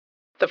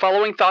The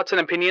following thoughts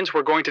and opinions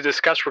we're going to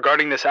discuss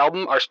regarding this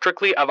album are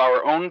strictly of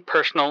our own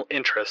personal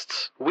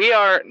interests. We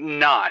are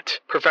not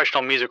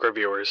professional music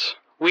reviewers.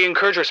 We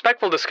encourage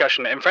respectful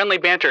discussion and friendly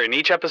banter in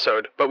each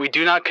episode, but we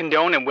do not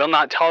condone and will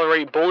not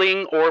tolerate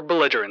bullying or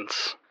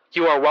belligerence.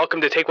 You are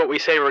welcome to take what we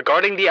say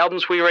regarding the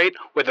albums we rate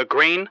with a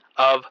grain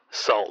of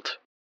salt.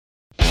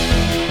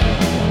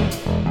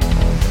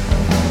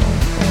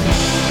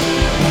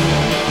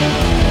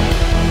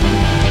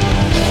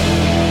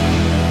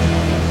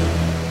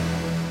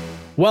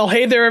 Well,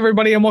 hey there,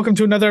 everybody, and welcome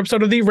to another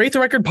episode of the Rate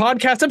the Record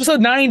podcast, episode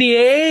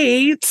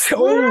 98.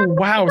 Oh,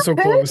 wow, so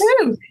close.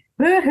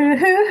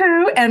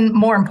 And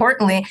more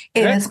importantly,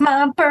 it's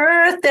my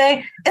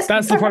birthday.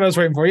 That's the part I was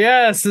waiting for.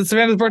 Yes, it's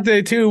Savannah's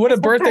birthday, too. What a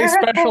birthday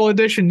special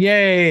edition.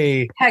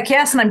 Yay. Heck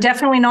yes, and I'm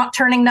definitely not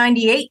turning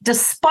 98,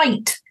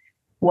 despite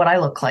what I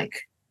look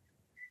like.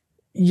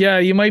 Yeah,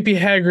 you might be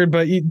haggard,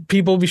 but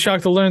people will be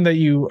shocked to learn that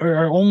you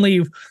are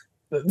only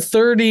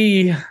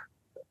 30...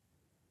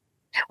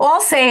 Well,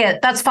 I'll say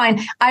it. That's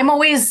fine. I'm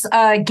always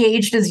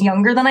gauged as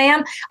younger than I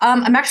am.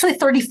 I'm actually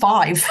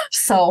 35,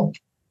 so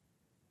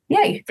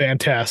yay.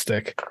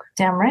 Fantastic.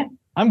 Damn right.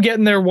 I'm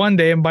getting there one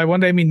day, and by one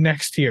day I mean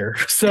next year.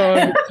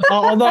 So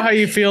I'll know how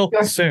you feel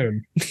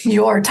soon.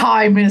 Your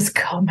time is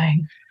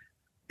coming.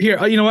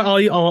 Here, you know what?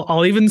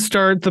 I'll even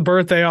start the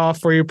birthday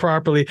off for you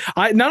properly.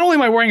 Not only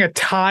am I wearing a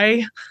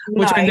tie,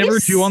 which I never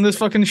do on this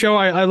fucking show.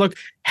 I look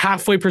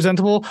halfway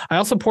presentable. I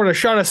also poured a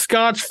shot of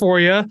scotch for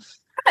you.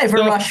 I have a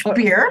Rush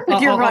beer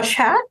with your Rush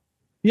hat.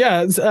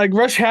 Yeah, it's a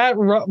Rush hat,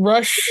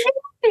 Rush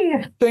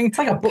thing. It's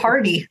like a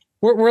party.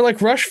 We're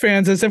like Rush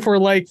fans, as if we're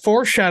like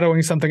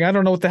foreshadowing something. I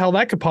don't know what the hell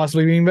that could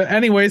possibly mean. But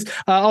anyways,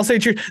 I'll say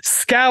cheers.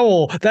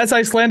 Scowl. That's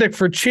Icelandic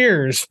for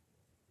cheers.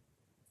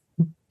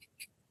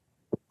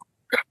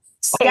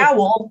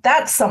 Scowl.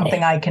 That's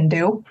something I can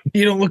do.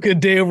 You don't look a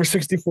day over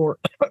 64.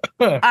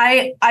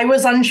 I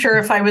was unsure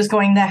if I was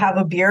going to have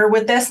a beer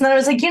with this. And then I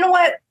was like, you know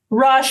what?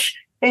 Rush.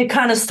 It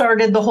kind of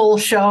started the whole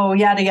show,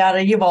 yada,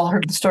 yada. You've all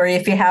heard the story.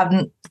 If you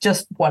haven't,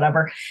 just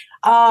whatever.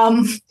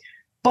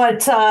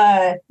 But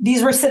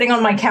these were sitting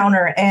on my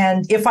counter.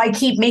 And if I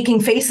keep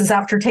making faces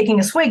after taking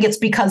a swig, it's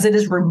because it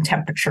is room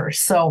temperature.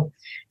 So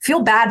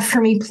feel bad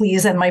for me,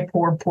 please, and my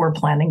poor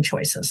planning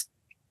choices.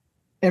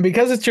 And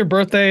because it's your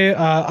birthday,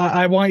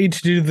 I want you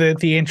to do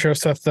the intro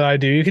stuff that I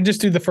do. You can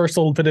just do the first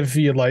little bit if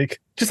you'd like.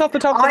 Just off the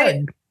top of the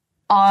head.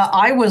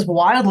 I was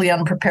wildly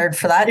unprepared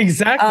for that.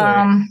 Exactly.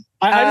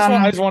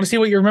 I just want to see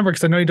what you remember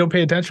because I know you don't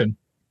pay attention.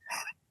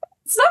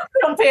 It's not that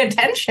I don't pay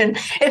attention.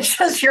 It's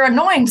just you're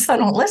annoying, so I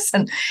don't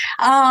listen.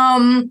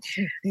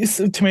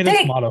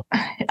 Tomato.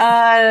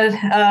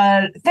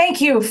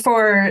 Thank you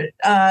for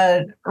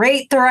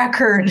Rate the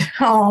Record.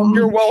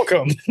 You're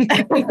welcome.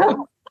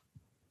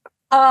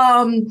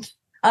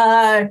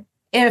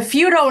 If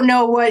you don't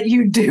know what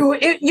you do,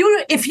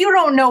 if you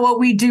don't know what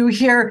we do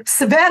here,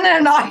 Savannah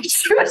and I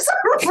choose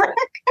a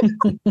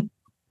record.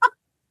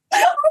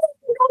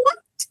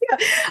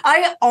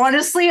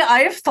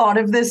 I've thought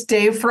of this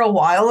day for a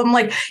while. I'm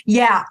like,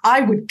 yeah,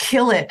 I would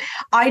kill it.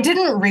 I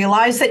didn't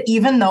realize that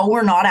even though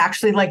we're not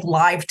actually like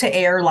live to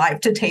air,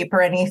 live to tape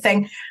or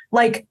anything,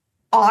 like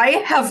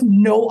I have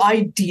no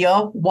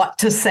idea what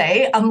to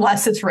say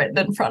unless it's written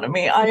in front of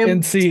me. I am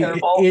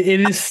terrible.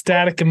 It is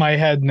static in my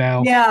head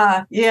now.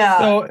 Yeah.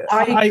 So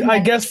I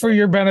guess for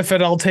your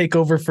benefit, I'll take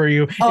over for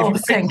you. Oh,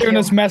 if you're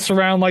going to mess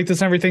around like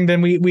this and everything,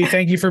 then we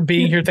thank you for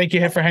being here. Thank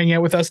you for hanging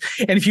out with us.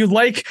 And if you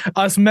like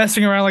us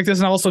messing around like this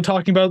and also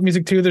talking about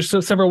music too, there's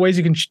several ways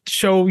you can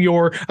show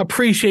your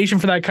appreciation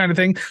for that kind of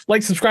thing.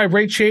 Like, subscribe,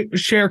 rate,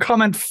 share,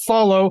 comment,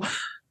 follow.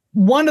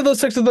 One of those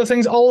six of those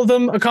things, all of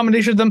them, a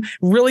combination of them,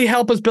 really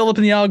help us build up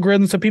in the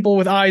algorithm so people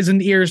with eyes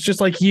and ears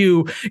just like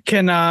you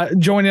can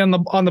join in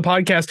on the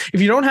podcast.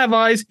 If you don't have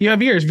eyes, you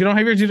have ears. If you don't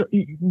have ears,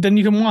 then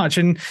you can watch.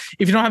 And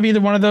if you don't have either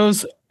one of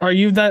those, are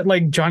you that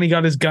like Johnny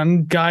got his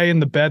gun guy in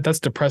the bed? That's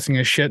depressing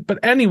as shit.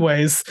 But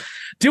anyways,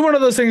 do one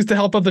of those things to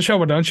help out the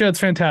show, don't you? It's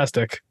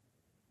fantastic.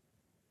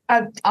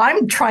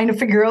 I'm trying to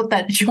figure out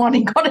that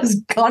Johnny got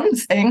his gun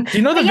thing.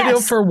 You know the video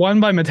for One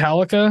by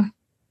Metallica?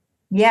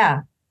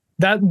 Yeah.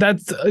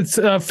 It's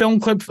a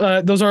film clip.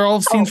 Those are all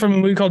scenes from a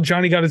movie called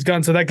Johnny Got His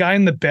Gun. So that guy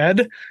in the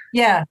bed.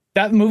 Yeah.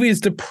 That movie is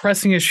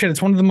depressing as shit.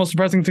 It's one of the most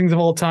depressing things of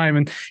all time.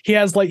 And he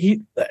has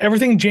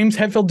everything James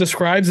Hetfield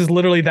describes is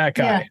literally that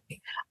guy. Yeah.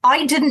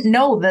 I didn't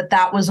know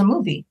that was a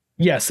movie.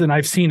 Yes. And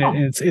I've seen it.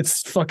 And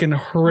it's fucking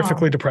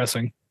horrifically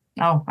depressing.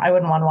 Oh, I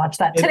wouldn't want to watch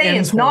that. Today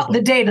is not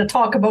the day to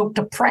talk about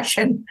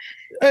depression.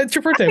 It's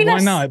your birthday. Why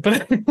not?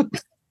 But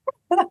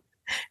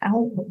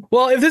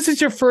well, if this is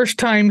your first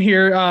time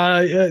here,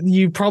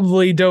 you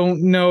probably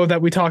don't know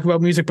that we talk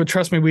about music, but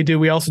trust me, we do.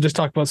 We also just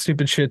talk about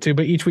stupid shit too.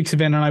 But each week,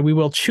 Savannah and I, we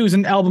will choose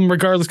an album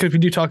regardless because we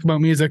do talk about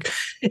music.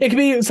 It could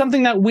be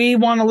something that we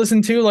want to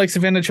listen to, like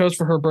Savannah chose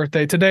for her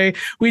birthday. Today,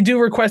 we do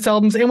request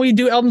albums and we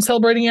do albums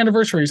celebrating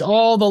anniversaries,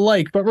 all the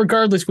like. But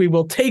regardless, we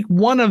will take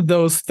one of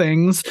those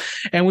things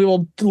and we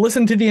will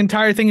listen to the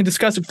entire thing and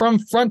discuss it from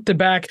front to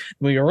back.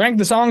 We rank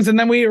the songs and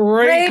then we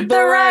rate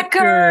the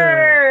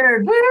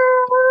record.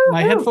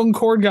 my headphone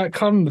cord got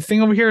caught in the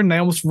thing over here and I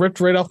almost ripped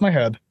right off my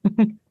head.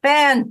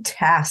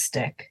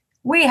 Fantastic.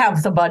 We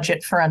have the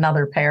budget for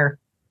another pair.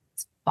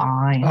 It's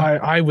fine.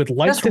 I would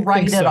like Just to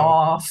write think it so.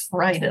 off.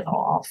 Write it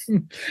off.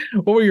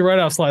 What were your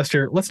write-offs last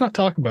year? Let's not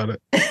talk about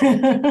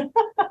it.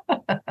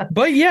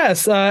 But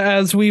yes,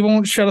 as we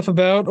won't shut up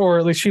about, or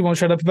at least she won't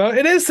shut up about,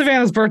 it is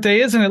Savannah's birthday,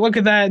 isn't it? Look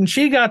at that. And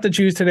she got to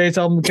choose today's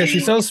album because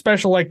she's so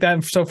special like that.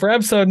 And so for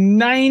episode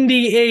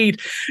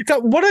 98,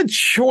 God, what a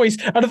choice.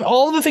 Out of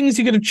all the things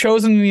you could have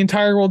chosen in the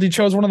entire world, you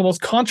chose one of the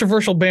most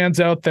controversial bands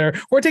out there.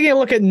 We're taking a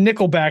look at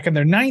Nickelback and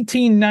their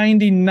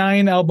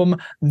 1999 album,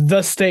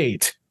 The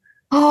State.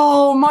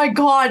 Oh my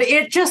God,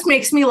 it just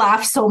makes me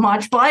laugh so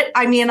much. But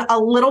I mean, a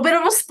little bit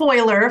of a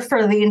spoiler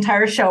for the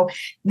entire show.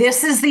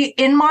 This is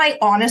in my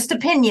honest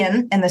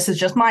opinion, and this is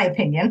just my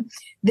opinion,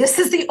 this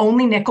is the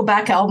only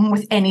Nickelback album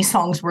with any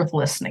songs worth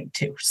listening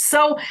to.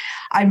 So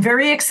I'm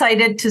very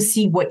excited to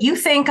see what you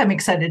think. I'm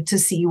excited to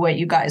see what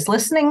you guys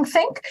listening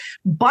think.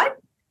 But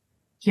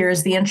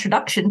here's the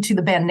introduction to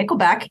the band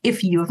Nickelback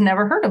if you've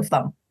never heard of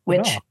them,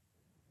 which,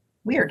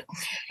 weird.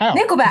 Oh.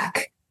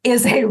 Nickelback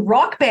is a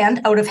rock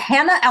band out of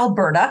Hanna,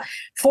 Alberta,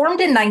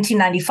 formed in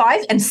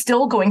 1995 and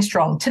still going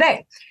strong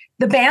today.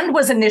 The band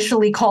was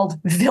initially called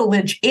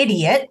Village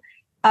Idiot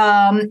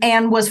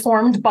and was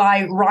formed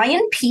by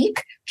Ryan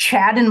Peake,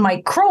 Chad and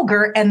Mike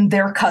Kroger, and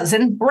their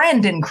cousin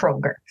Brandon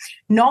Kroger.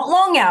 Not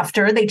long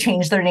after, they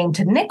changed their name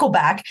to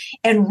Nickelback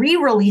and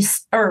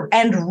released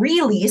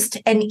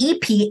an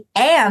EP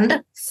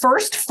and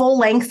first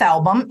full-length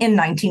album in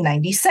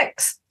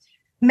 1996.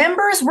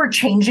 Members were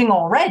changing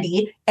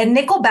already, and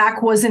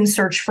Nickelback was in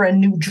search for a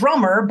new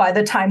drummer by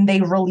the time they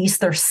released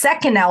their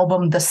second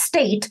album, The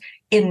State,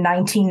 in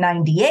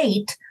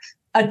 1998,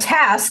 a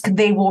task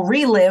they will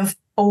relive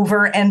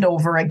over and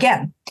over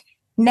again.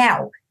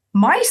 Now,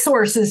 my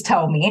sources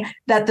tell me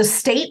that The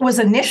State was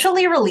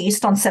initially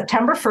released on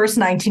September 1st,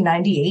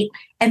 1998,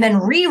 and then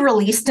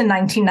re-released in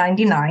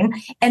 1999,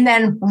 and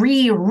then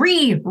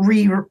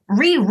re-released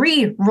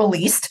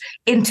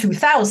in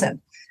 2000.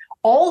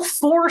 All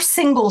 4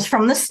 singles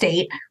from The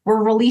State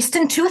were released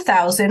in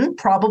 2000,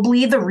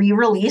 probably the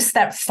re-release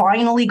that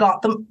finally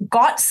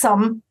got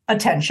some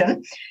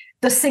attention.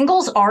 The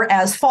singles are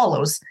as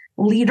follows: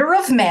 Leader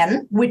of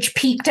Men, which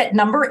peaked at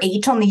number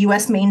 8 on the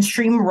US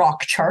mainstream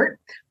rock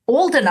chart;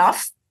 Old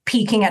Enough,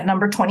 peaking at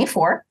number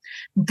 24;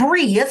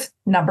 Breathe,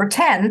 number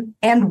 10,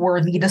 and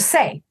Worthy to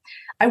Say.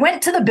 I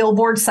went to the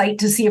Billboard site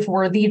to see if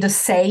Worthy to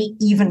Say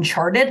even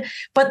charted,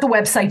 but the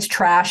website's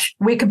trash.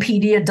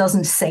 Wikipedia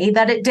doesn't say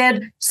that it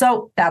did,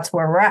 so that's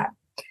where we're at.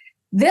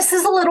 This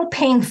is a little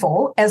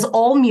painful, as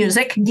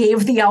AllMusic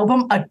gave the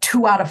album a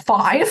 2 out of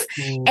 5,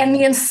 and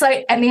the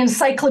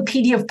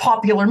Encyclopedia of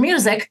Popular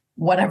Music,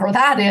 whatever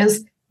that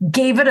is,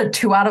 gave it a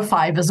 2 out of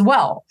 5 as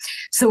well.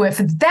 So if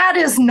that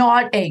is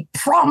not a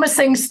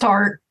promising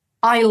start,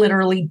 I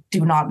literally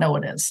do not know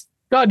what is.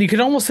 God, you could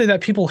almost say that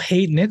people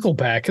hate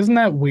Nickelback. Isn't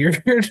that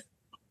weird?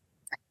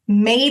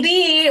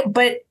 Maybe,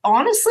 but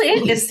honestly,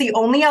 it's the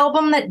only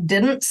album that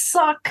didn't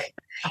suck.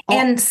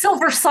 And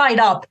Silver Side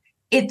Up,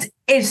 it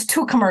is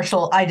too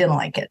commercial. I didn't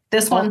like it.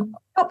 This one,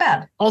 not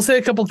bad. I'll say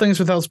a couple things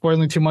without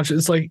spoiling too much.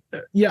 It's like,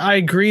 yeah, I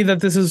agree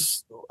that this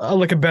is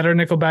like a better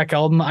Nickelback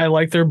album. I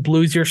like their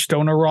bluesier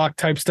stoner rock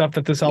type stuff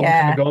that this album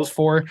kind of goes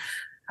for.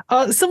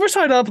 Silver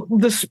Side Up,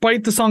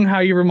 despite the song How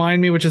You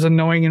Remind Me, which is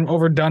annoying and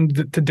overdone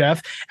to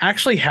death,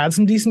 actually had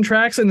some decent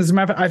tracks. And as a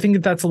matter of fact, I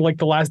think that's like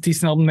the last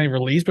decent album they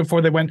released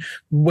before they went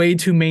way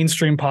too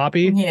mainstream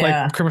poppy,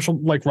 like commercial,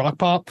 like rock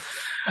pop.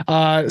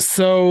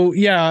 So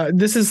yeah,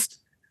 this is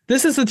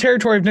the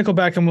territory of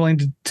Nickelback I'm willing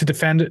to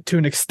defend it to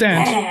an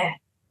extent.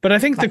 But I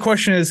think the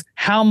question is,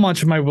 how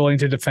much am I willing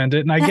to defend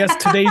it? And I guess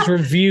today's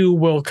review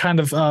will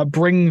kind of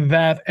bring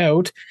that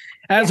out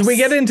as we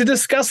get into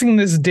discussing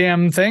this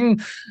damn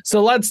thing.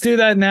 So let's do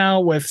that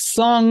now with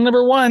song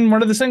number 1,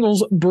 one of the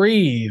singles,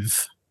 Breathe.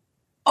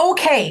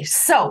 Okay,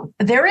 so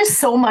there is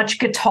so much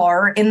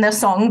guitar in this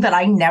song that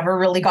I never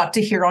really got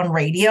to hear on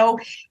radio.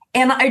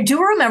 And I do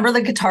remember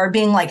the guitar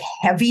being like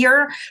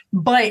heavier,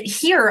 but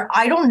here,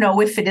 I don't know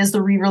if it is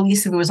the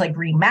re-release, if it was like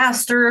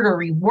remastered or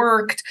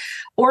reworked,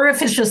 or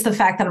if it's just the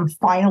fact that I'm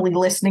finally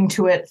listening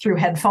to it through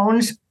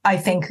headphones. I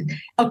think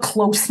a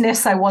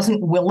closeness I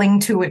wasn't willing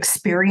to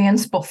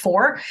experience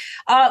before.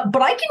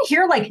 But I can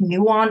hear like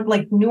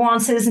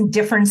nuances and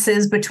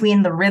differences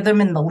between the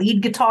rhythm and the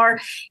lead guitar.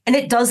 And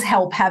it does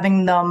help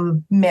having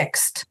them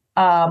mixed.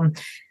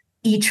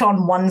 Each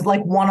on one,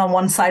 like one on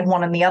one side,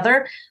 one on the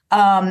other.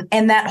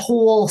 And that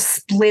whole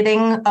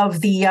splitting of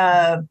the,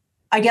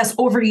 I guess,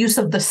 overuse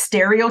of the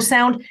stereo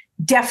sound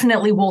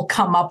definitely will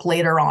come up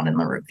later on in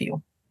the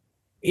review.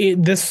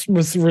 This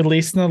was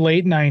released in the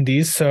late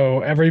 90s, so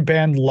every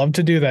band loved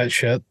to do that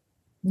shit.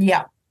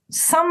 Yeah.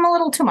 Some a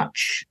little too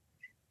much.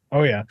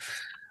 Oh, yeah.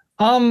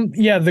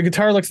 Yeah, the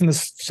guitar licks in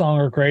this song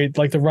are great.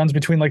 Like the runs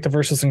between like the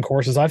verses and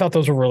choruses, I thought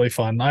those were really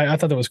fun. I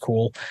thought that was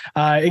cool.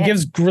 It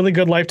gives really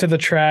good life to the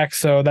track,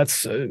 so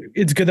that's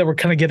it's good that we're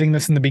kind of getting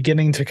this in the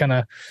beginning to kind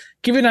of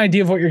give you an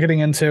idea of what you're getting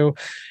into,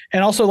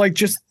 and also like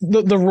just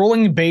the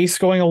rolling bass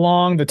going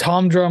along, the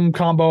tom drum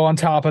combo on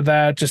top of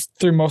that, just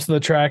through most of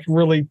the track,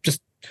 really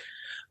just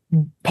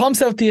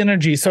pumps out the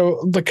energy.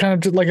 So the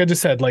kind of like I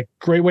just said, like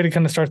great way to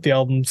kind of start the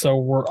album. So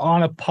we're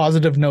on a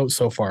positive note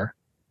so far.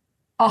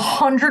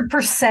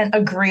 100%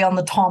 agree on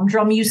the tom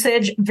drum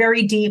usage.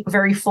 Very deep,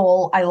 very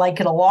full. I like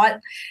it a lot.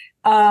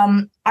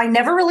 I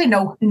never really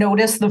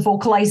noticed the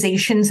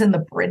vocalizations in the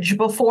bridge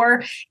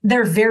before.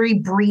 They're very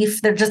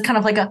brief. They're just kind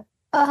of like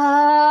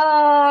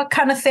a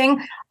kind of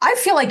thing. I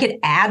feel like it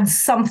adds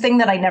something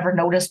that I never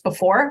noticed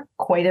before.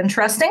 Quite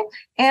interesting.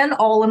 And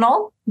all in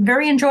all,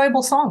 very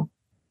enjoyable song.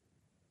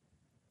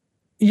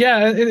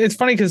 Yeah, it's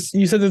funny because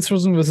you said this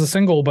was a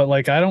single, but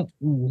like I don't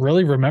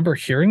really remember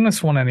hearing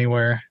this one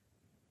anywhere.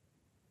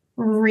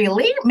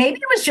 Really? Maybe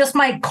it was just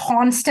my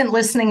constant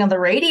listening of the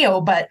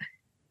radio, but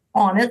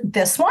on it,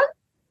 this one?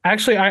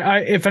 Actually, I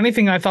if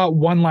anything, I thought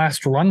One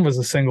Last Run was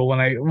a single when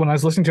I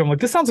was listening to it. I'm like,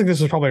 this sounds like this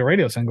was probably a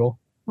radio single.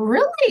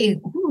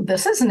 Really? Ooh,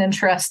 this is an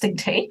interesting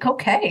take.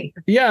 Okay.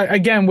 Yeah,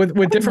 again,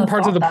 with different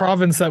parts of the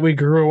province that we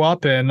grew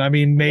up in. I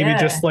mean, maybe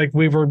just like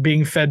we were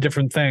being fed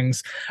different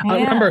things. Yeah.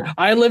 Remember,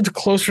 I lived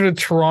closer to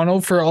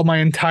Toronto for all my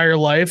entire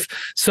life.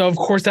 So, of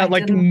course, that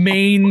like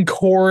main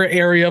core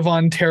area of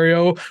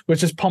Ontario was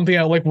just pumping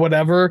out like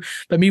whatever.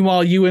 But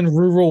meanwhile, you in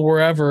rural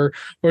wherever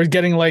were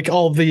getting like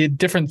all the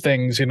different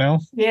things, you know?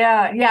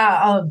 Yeah.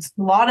 A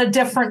lot of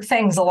different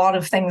things, a lot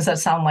of things that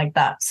sound like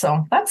that.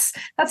 So that's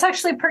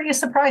actually pretty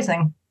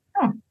surprising.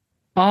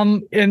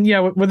 And yeah,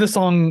 with the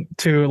song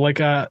too, like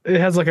it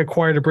has like a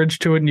quieter bridge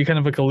to it, and you kind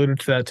of like alluded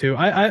to that too.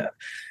 I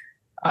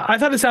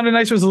thought it sounded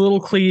nice. It was a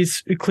little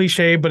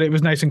cliche, but it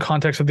was nice in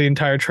context of the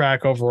entire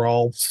track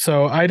overall.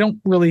 So I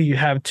don't really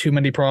have too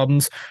many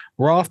problems.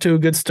 We're off to a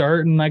good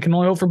start, and I can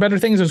only hope for better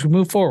things as we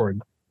move forward.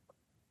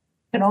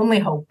 Can only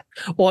hope.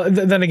 Well,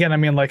 then again, I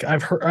mean, like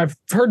I've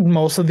heard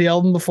most of the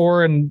album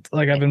before, and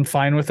like I've been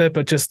fine with it,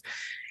 but just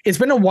it's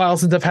been a while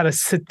since I've had to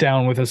sit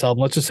down with this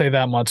album. Let's just say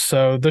that much.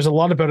 So there's a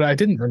lot about it I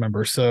didn't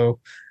remember. So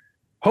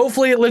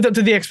hopefully it lived up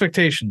to the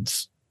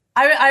expectations.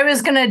 I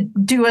was going to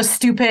do a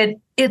stupid,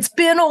 it's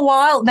been a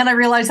while. Then I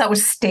realized that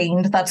was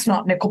Stained. That's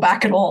not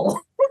Nickelback at all.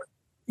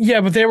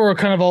 Yeah, but they were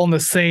kind of all in the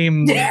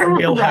same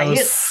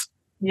wheelhouse.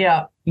 Right.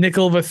 Yeah.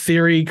 Nickel, the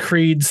Theory,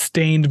 Creed,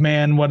 Stained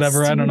Man,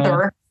 whatever. I don't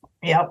know.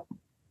 Yep.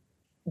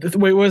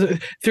 Wait, was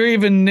it Theory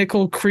of a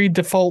Nickel, Creed,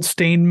 Default,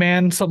 Stained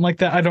Man, something like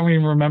that? I don't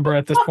even remember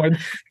at this point.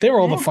 They were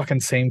all the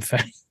fucking same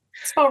thing.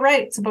 It's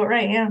about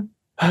right.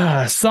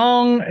 Yeah.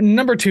 Song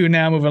number 2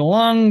 now, moving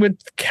along with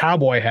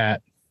Cowboy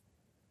Hat.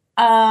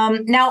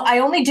 Now I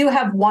only do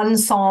have one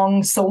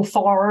song so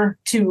far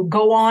to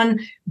go on,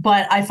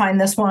 but I find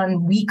this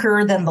one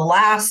weaker than the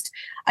last.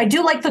 I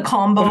do like the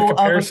combo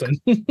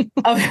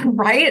of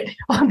right.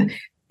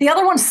 The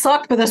other one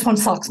sucked, but this one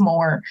sucks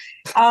more.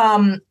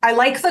 I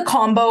like the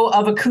combo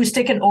of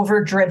acoustic and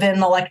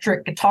overdriven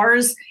electric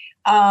guitars,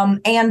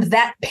 and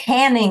that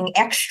panning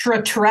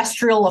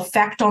extraterrestrial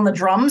effect on the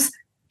drums.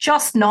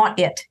 Just not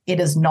it. It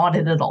is not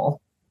it at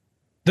all.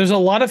 There's a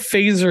lot of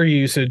phaser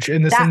usage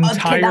in this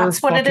entire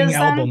fucking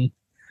album. Then?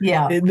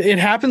 Yeah. It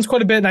happens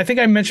quite a bit. And I think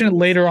I mentioned it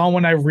later on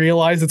when I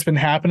realized it's been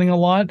happening a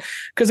lot.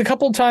 Because a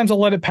couple of times I'll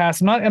let it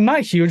pass. I'm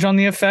not huge on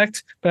the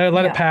effect, but I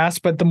let it pass.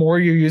 But the more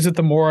you use it,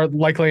 the more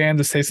likely I am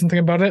to say something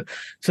about it.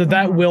 So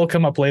that will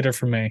come up later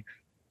for me.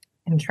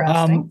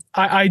 Interesting.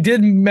 I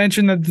did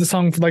mention that the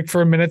song, like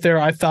for a minute there,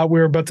 I thought we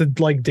were about to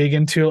like dig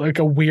into like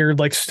a weird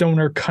like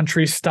stoner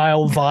country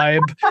style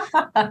vibe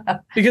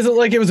because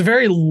it was a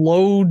very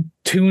low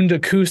tuned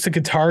acoustic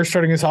guitar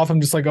starting us off. I'm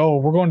just like, oh,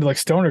 we're going to like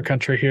stoner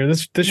country here.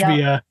 This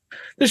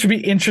should be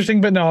interesting,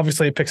 but no,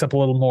 obviously it picks up a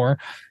little more.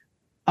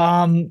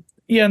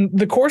 Yeah, and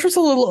the chorus was a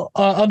little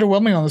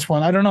underwhelming on this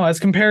one. I don't know, as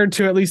compared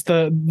to at least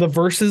the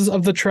verses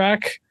of the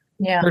track.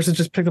 Yeah, verses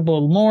just picked up a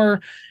little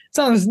more. It's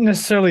not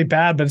necessarily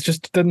bad, but it's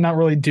just not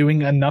really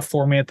doing enough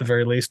for me at the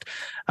very least.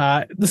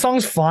 The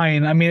song's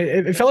fine. I mean,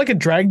 it felt like it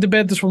dragged a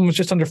bit. This one was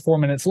just under 4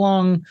 minutes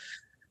long.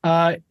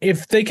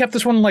 If they kept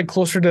this one like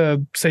closer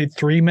to say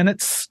 3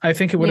 minutes, I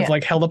think it would have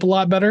like held up a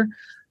lot better.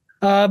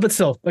 But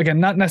still, again,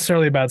 not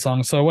necessarily a bad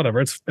song. So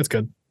whatever, it's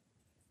good.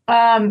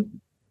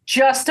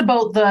 Just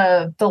about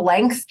the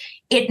length,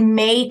 it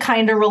may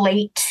kind of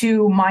relate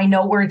to my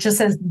note where it just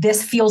says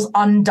this feels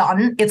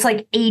undone. It's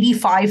like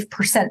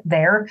 85%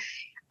 there.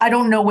 I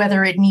don't know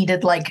whether it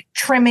needed like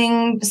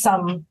trimming,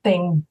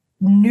 something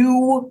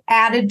new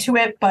added to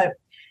it, but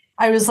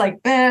I was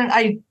like,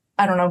 I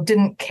don't know,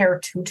 didn't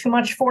care too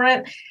much for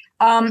it.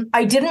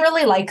 I didn't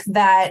really like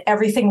that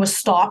everything was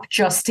stopped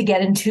just to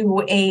get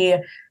into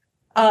a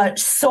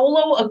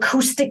solo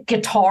acoustic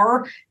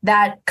guitar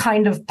that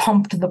kind of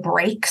pumped the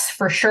brakes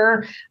for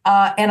sure.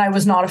 And I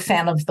was not a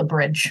fan of the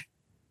bridge.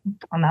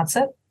 And that's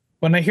it.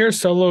 When I hear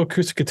solo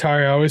acoustic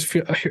guitar, I always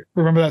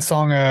remember that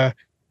song,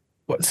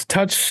 what's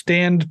Touch,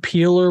 Stand,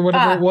 Peel or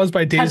whatever it was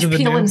by Days Touch, of the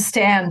Peel, New. and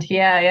Stand.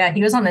 Yeah.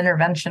 He was on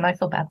Intervention. I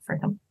feel bad for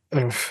him.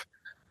 Oof.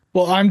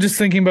 Well, I'm just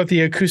thinking about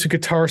the acoustic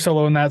guitar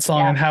solo in that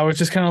song and how it's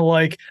just kind of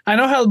like, I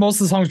know how most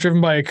of the song's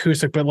driven by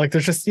acoustic, but like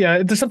there's just,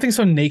 there's something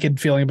so naked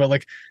feeling about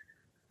like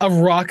a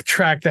rock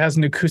track that has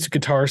an acoustic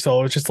guitar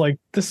solo. It's just like,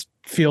 this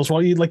feels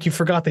well, like you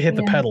forgot to hit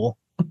the pedal.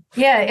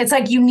 Yeah, it's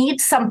like you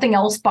need something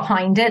else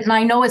behind it. And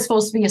I know it's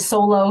supposed to be a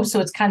solo, so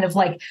it's kind of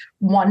like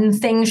one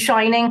thing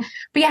shining,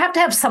 but you have to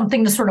have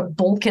something to sort of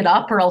bulk it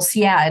up, or else,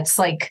 it's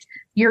like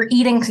you're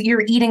eating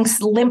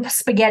limp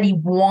spaghetti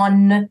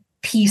one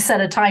piece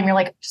at a time. You're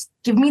like, just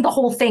give me the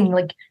whole thing.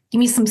 Like, give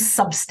me some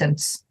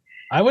substance.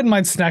 I wouldn't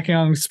mind snacking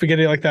on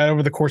spaghetti like that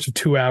over the course of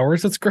 2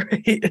 hours. That's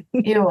great.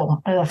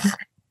 Ew. Ugh.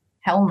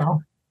 Hell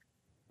no.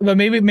 But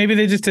maybe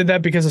they just did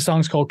that because the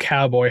song's called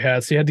Cowboy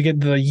Hat. So you had to get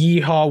the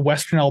yeehaw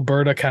Western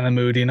Alberta kind of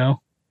mood, you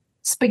know?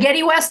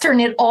 Spaghetti Western,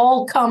 it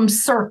all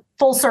comes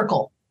full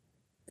circle.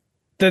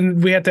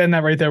 Then we have to end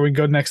that right there. We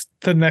go to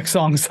the next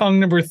song. Song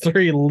number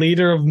 3,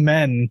 Leader of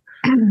Men.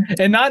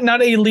 And not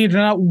a leader,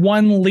 not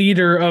one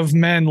leader of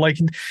men, like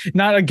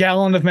not a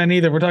gallon of men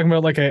either. We're talking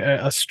about like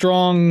a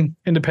strong,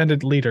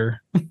 independent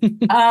leader.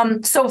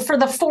 So for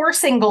the 4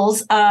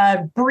 singles,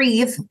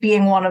 Breathe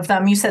being one of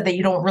them, you said that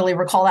you don't really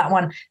recall that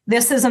one.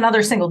 This is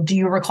another single. Do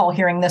you recall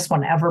hearing this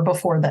one ever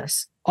before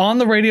this? On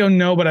the radio,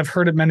 no, but I've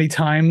heard it many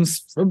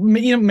times.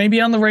 You know, maybe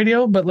on the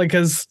radio, but like,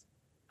 because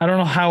I don't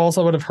know how else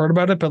I would have heard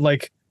about it, but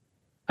like,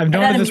 I've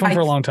known this one for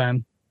a long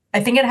time. I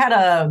think it had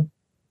a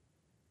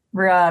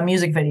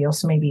music video,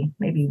 so maybe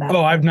that.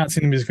 Oh, I've not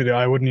seen the music video.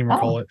 I wouldn't even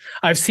recall it.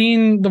 I've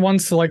seen the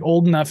ones to like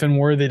old enough and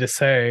worthy to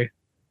say,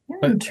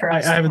 but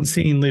I haven't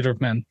seen Leader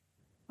of Men.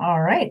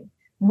 All right.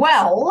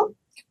 Well,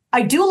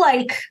 I do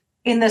like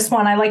in this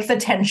one, I like the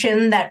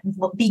tension that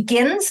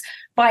begins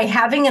by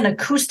having an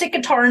acoustic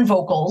guitar and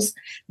vocals,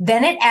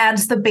 then it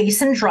adds the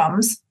bass and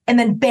drums, and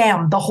then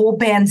bam, the whole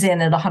band's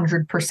in at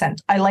 100%.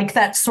 I like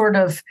that sort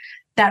of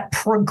that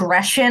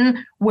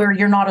progression where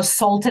you're not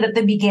assaulted at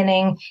the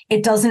beginning.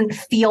 It doesn't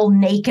feel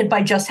naked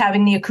by just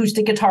having the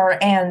acoustic guitar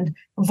and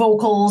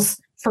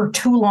vocals for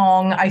too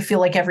long. I feel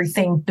like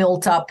everything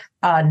built up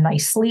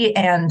nicely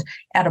and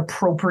at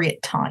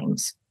appropriate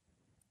times.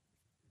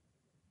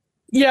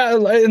 Yeah,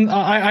 and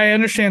I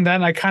understand that,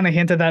 and I kind of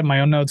hinted that in my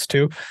own notes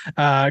too,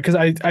 because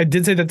I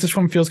did say that this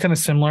one feels kind of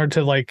similar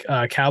to like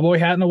Cowboy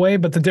Hat in a way,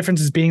 but the difference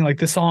is being like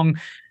this song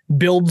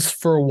builds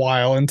for a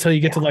while until you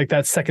get to like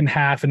that second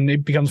half, and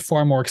it becomes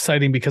far more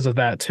exciting because of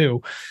that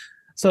too.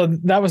 So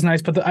that was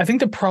nice, but I think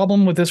the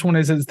problem with this one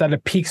is that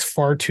it peaks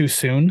far too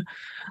soon.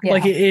 Yeah.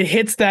 Like it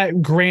hits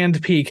that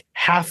grand peak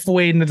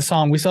halfway into the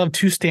song. We still have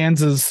 2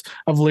 stanzas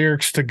of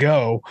lyrics to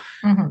go.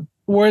 Mm-hmm.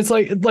 Where it's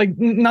like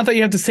not that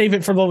you have to save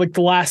it for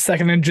the last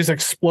second and just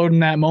explode in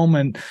that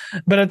moment,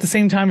 but at the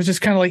same time, it's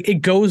just kind of like it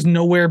goes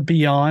nowhere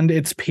beyond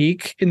its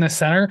peak in the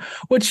center,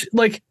 which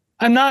like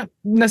I'm not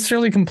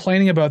necessarily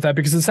complaining about that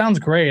because it sounds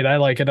great. I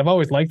like it. I've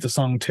always liked the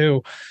song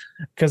too,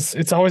 because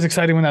it's always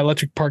exciting when that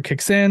electric part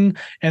kicks in,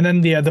 and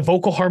then the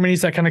vocal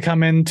harmonies that kind of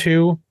come in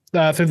too.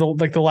 Through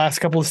the last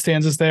couple of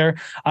stanzas there,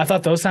 I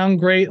thought those sound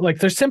great. Like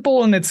they're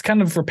simple and it's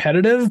kind of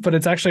repetitive, but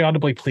it's actually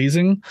audibly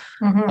pleasing.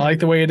 Mm-hmm. I like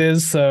the way it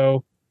is.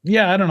 So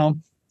yeah, I don't know.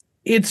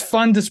 It's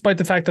fun despite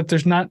the fact that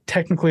there's not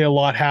technically a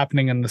lot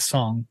happening in the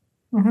song.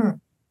 Mm-hmm.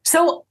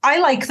 So I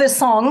like this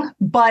song,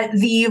 but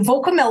the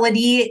vocal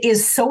melody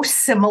is so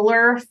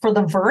similar for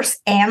the verse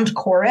and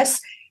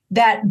chorus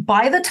that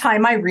by the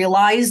time I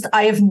realized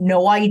I have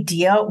no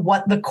idea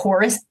what the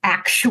chorus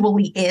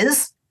actually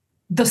is,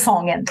 the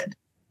song ended.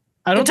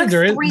 I don't think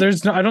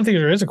I don't think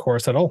there is a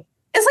chorus at all.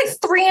 It's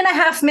like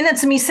 3.5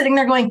 minutes of me sitting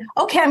there going,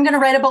 okay, I'm going to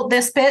write about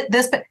this bit.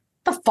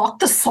 The fuck,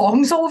 the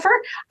song's over?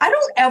 I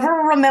don't ever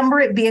remember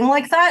it being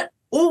like that.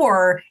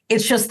 Or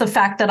it's just the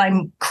fact that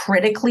I'm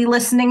critically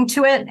listening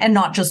to it and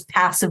not just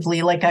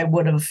passively like I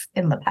would have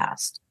in the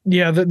past.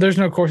 Yeah, there's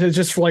no chorus. It's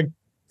just like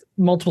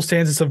multiple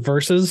stanzas of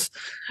verses.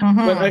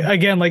 Mm-hmm. But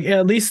again, like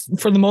at least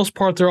for the most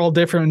part, they're all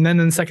different. And then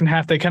in the second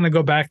half, they kind of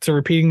go back to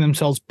repeating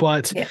themselves,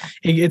 but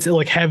it's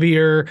like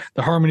heavier.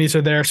 The harmonies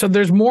are there. So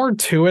there's more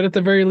to it at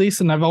the very least.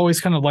 And I've always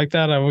kind of liked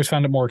that. I've always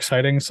found it more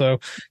exciting. So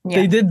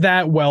they did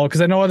that well, because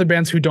I know other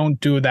bands who don't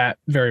do that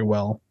very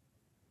well.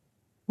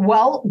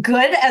 Well,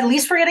 good. At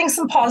least we're getting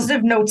some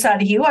positive notes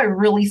out of you. I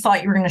really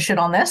thought you were going to shit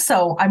on this.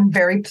 So I'm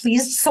very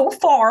pleased so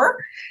far.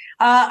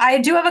 I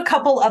do have a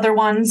couple other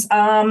ones.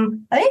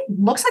 It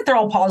looks like they're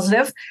all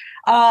positive.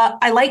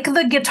 I like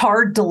the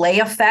guitar delay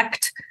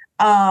effect.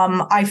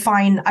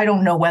 I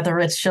don't know whether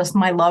it's just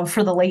my love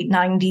for the late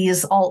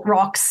 90s alt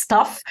rock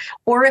stuff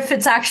or if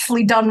it's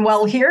actually done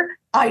well here.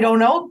 I don't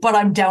know, but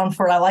I'm down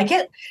for it. I like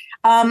it.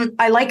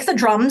 I like the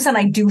drums, and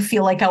I do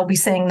feel like I'll be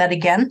saying that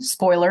again.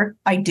 Spoiler,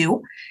 I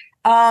do.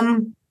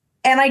 And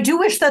I do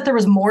wish that there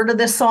was more to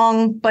this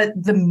song, but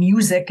the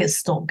music is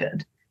still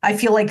good. I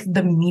feel like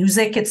the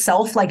music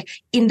itself, like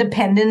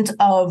independent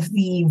of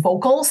the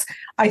vocals,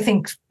 I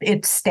think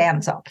it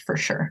stands up for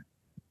sure.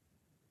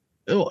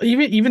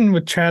 Even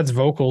with Chad's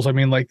vocals, I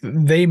mean, like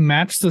they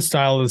match the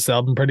style of this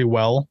album pretty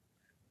well.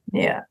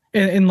 Yeah.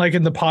 And like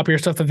in the popular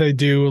stuff that they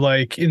do,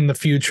 like in the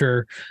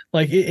future,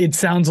 like it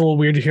sounds a little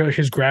weird to hear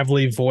his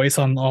gravelly voice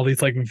on all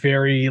these like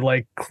very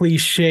like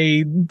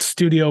cliche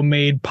studio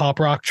made pop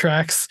rock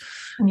tracks.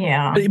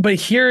 Yeah. But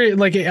here,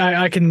 like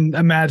I can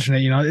imagine it.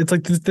 You know, it's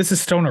like this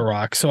is stoner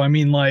rock, so I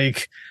mean,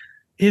 like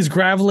his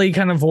gravelly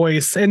kind of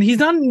voice, and he's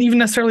not even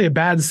necessarily a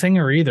bad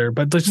singer either,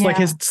 but just like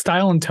his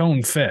style and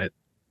tone fit.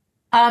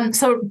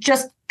 So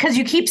just because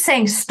you keep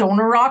saying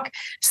stoner rock,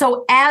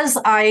 so as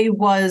I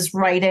was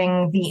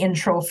writing the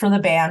intro for the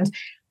band,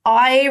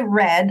 I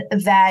read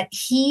that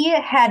he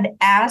had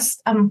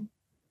asked,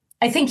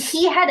 I think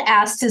he had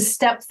asked his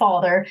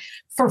stepfather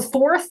for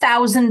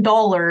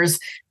 $4,000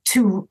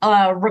 to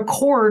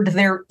record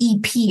their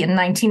EP in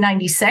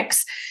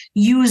 1996,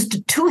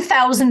 used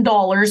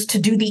 $2,000 to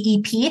do the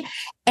EP,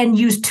 and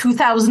used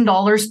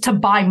 $2,000 to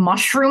buy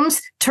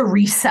mushrooms to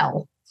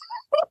resell.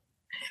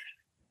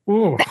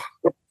 Ooh.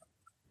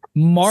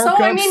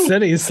 Markup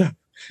cities.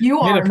 You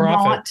are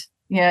not,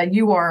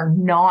 you are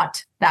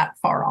not that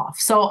far off.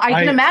 So I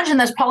can imagine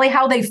that's probably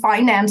how they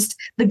financed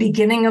the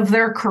beginning of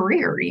their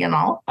career, you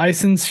know? I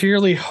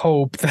sincerely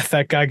hope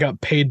that guy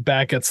got paid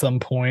back at some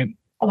point.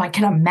 Oh, I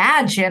can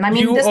imagine. I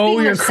mean, you owe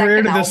your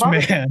career to this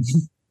man.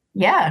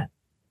 Yeah.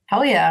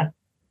 Hell yeah.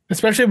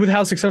 Especially with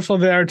how successful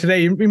they are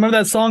today. You remember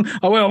that song?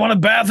 Oh, wait, I want a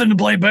bathroom to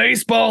play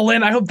baseball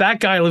in. I hope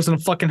that guy lives in a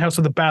fucking house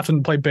with a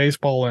bathroom to play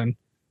baseball in.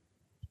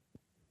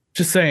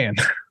 Just saying.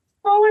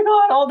 Oh my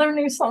God, all their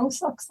new songs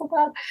suck so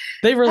bad.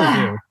 They really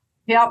do.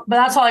 Yeah, but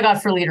that's all I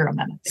got for Leader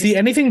Amendment. See,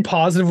 anything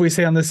positive we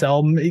say on this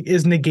album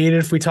is negated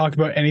if we talk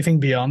about anything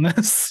beyond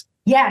this.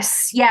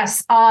 Yes.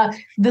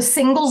 The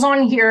singles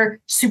on here,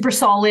 super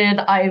solid.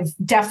 I've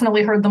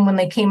definitely heard them when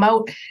they came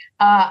out.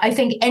 I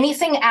think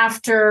anything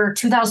after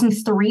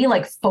 2003,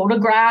 like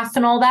Photograph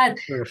and all that,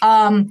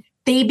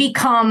 they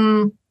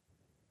become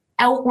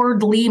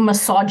outwardly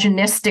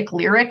misogynistic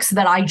lyrics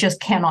that I just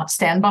cannot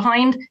stand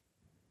behind.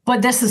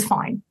 But this is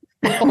fine.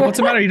 Oh, what's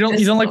the matter? You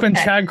don't like when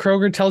Chad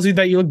Kroeger tells you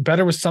that you look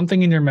better with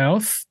something in your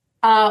mouth?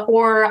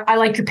 Or I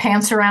like your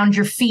pants around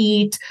your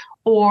feet.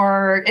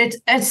 Or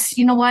it's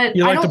you know what?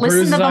 You like the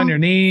bruises on your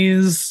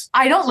knees.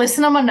 I don't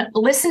listen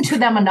to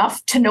them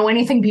enough to know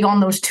anything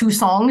beyond those two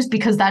songs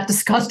because that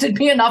disgusted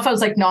me enough. I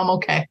was like, no, I'm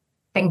okay.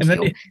 Thank you.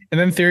 And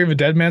then Theory of a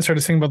Dead Man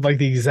started singing about like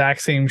the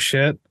exact same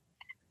shit.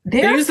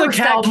 Their first the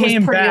Cat album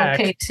Came was pretty Back.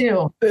 Okay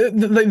too.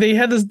 They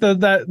had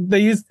they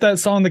used that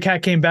song, The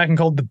Cat Came Back, and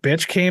called The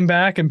Bitch Came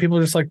Back, and people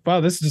are just like, wow,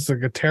 this is just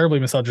like a terribly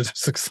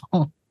misogynistic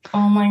song.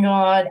 Oh my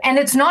God. And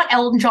it's not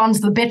Elton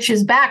John's The Bitch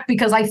Is Back,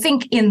 because I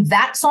think in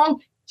that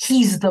song,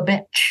 he's the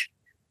bitch.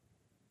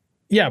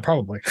 Yeah,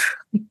 probably.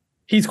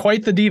 He's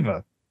quite the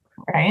diva.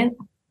 Right?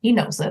 He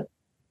knows it.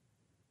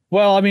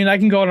 Well, I mean, I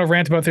can go on a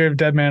rant about Theory of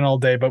Dead Man all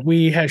day, but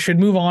we should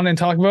move on and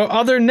talk about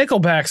other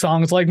Nickelback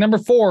songs, like number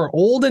 4,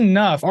 Old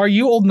Enough. Are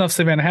you old enough,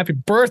 Savannah? Happy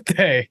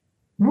birthday.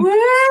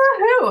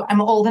 Woohoo! I'm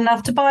old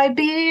enough to buy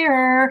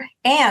beer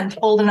and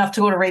old enough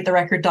to go to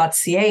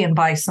ratetherecord.ca and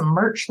buy some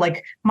merch,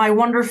 like my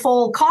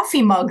wonderful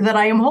coffee mug that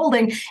I am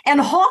holding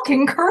and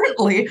hawking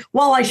currently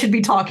while I should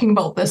be talking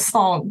about this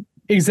song.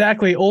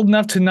 Exactly. Old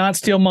enough to not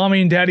steal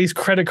mommy and daddy's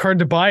credit card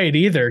to buy it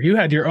either. You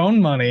had your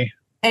own money.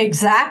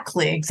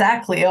 Exactly.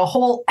 A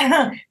whole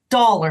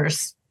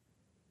dollars.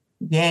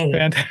 Yay.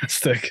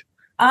 Fantastic.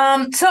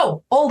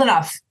 So old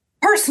enough.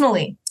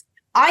 Personally,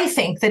 I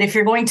think that if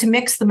you're going to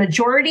mix the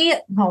majority,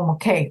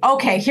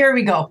 okay, here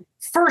we go.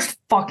 First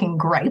fucking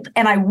gripe,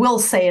 and I will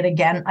say it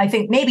again, I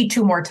think maybe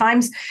 2 more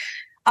times.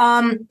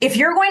 If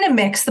you're going to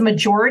mix the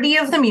majority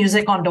of the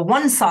music onto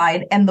one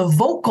side and the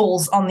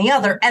vocals on the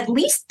other, at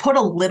least put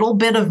a little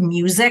bit of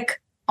music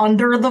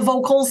under the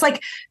vocals,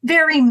 like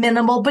very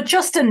minimal, but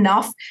just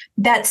enough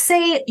that,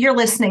 say you're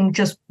listening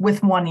just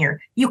with one ear,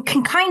 you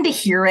can kind of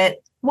hear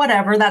it,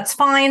 whatever, that's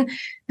fine.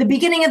 The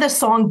beginning of the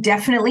song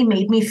definitely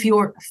made me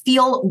feel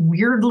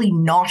weirdly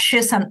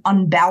nauseous and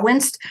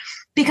unbalanced,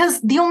 because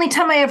the only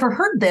time I ever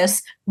heard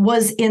this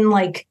was in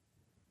like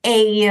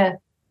a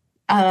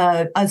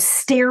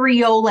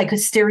stereo, like a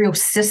stereo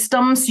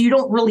system, so you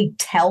don't really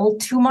tell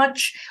too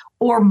much,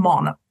 or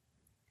mono,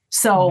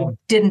 so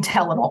didn't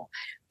tell at all.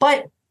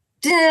 But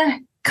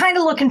kind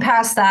of looking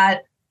past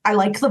that, I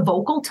like the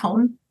vocal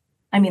tone.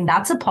 I mean,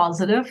 that's a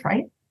positive,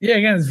 right? Yeah,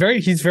 again,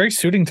 he's very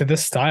suiting to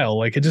this style.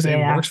 Like it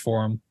works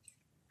for him.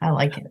 I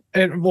like it.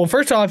 And, well,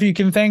 first off, you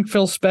can thank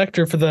Phil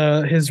Spector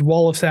for his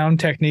wall of sound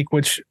technique,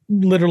 which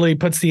literally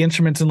puts the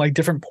instruments in like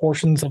different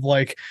portions of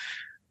like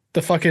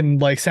the fucking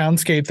like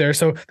soundscape there.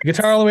 So the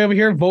guitar all the way over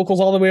here,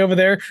 vocals all the way over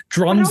there,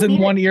 drums in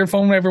one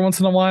earphone every once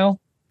in a while.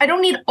 I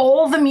don't need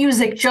all the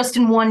music just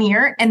in one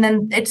ear. And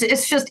then it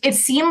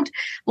seemed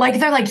like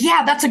they're like,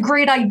 yeah, that's a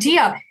great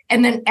idea.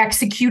 And then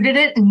executed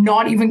it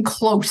not even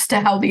close to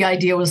how the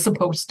idea was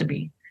supposed to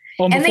be.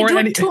 Well, and they do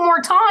it 2 more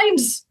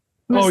times.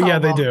 Oh, yeah,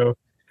 they do.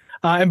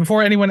 And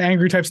before anyone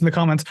angry types in the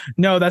comments,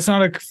 no, that's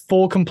not a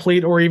full,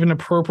 complete, or even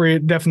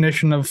appropriate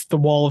definition of the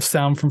wall of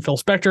sound from Phil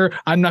Spector.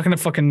 I'm not going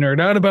to fucking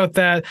nerd out about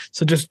that.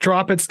 So just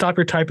drop it. Stop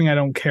your typing. I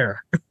don't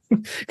care.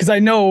 because I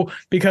know,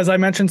 because I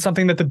mentioned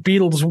something that the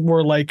Beatles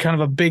were like kind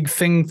of a big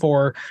thing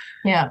for.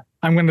 Yeah.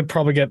 I'm going to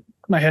probably get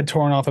my head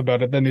torn off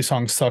about it. The new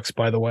song sucks,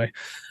 by the way.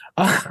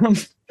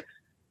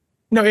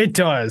 No, it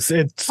does.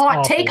 It's hot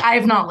awful. take. I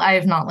have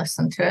not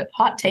listened to it.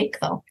 Hot take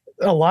though.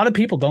 A lot of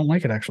people don't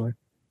like it, actually.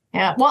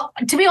 Yeah. Well,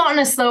 to be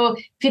honest, though,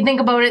 if you think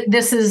about it,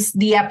 this is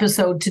the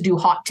episode to do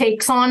hot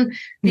takes on,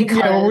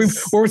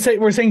 because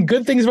we're saying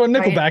good things about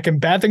Nickelback and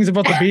bad things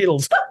about the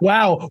Beatles.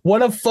 Wow,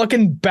 what a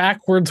fucking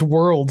backwards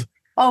world.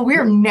 Oh,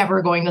 we're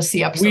never going to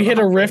see episodes. We hit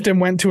a rift and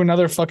went to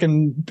another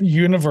fucking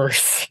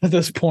universe at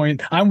this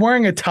point. I'm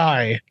wearing a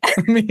tie.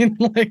 I mean,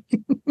 like,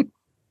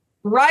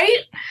 right?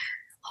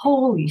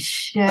 Holy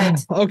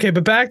shit. Okay,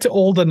 but back to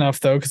old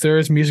enough though, because there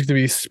is music to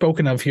be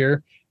spoken of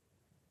here.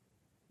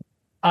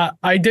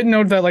 I did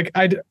note that, like,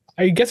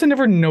 I guess I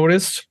never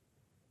noticed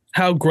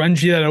how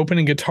grungy that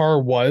opening guitar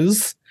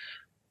was.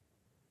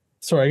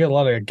 Sorry, I got a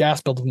lot of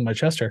gas built up in my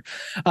chest here.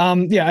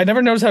 Yeah, I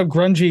never noticed how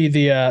grungy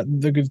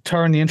the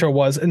guitar in the intro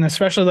was, and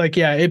especially like,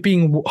 yeah, it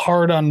being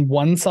hard on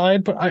one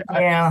side. But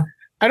I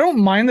don't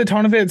mind the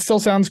tone of it. It still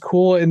sounds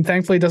cool, and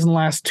thankfully it doesn't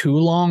last too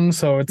long.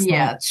 So it's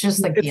it's just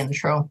like the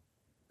intro.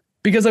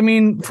 Because, I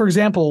mean, for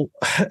example,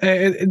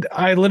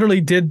 I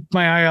literally did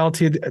my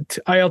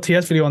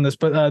ILTS video on this,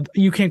 but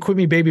You Can't Quit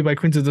Me Baby by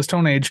Queens of the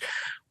Stone Age,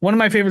 one of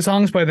my favorite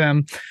songs by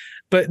them,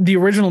 but the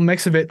original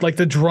mix of it, like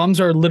the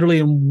drums are literally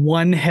in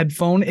one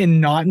headphone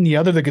and not in the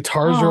other. The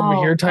guitars are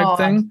over here type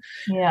thing.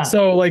 Yeah.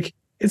 So, like,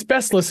 it's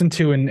best listened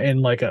to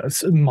in like a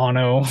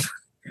mono.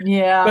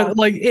 Yeah. But,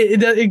 like,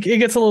 it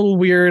gets a little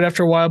weird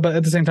after a while, but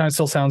at the same time, it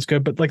still sounds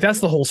good. But, like,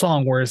 that's the whole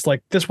song, whereas,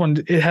 like, this one,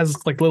 it has,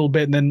 like, a little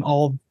bit and then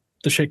all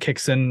the shit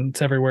kicks in, it's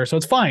everywhere, so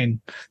it's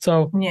fine.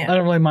 So I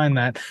don't really mind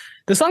that.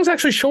 The song's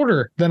actually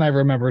shorter than I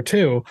remember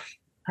too.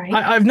 Right.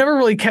 I've never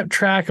really kept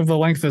track of the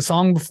length of the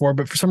song before,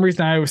 but for some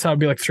reason I always thought it'd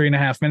be like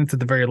 3.5 minutes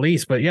at the very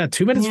least. But yeah,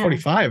 2 minutes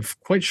 45,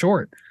 quite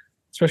short,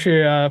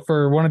 especially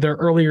for one of their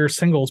earlier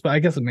singles. But I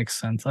guess it makes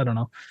sense. I don't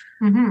know.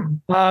 Mm-hmm.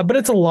 But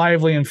it's a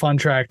lively and fun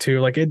track too.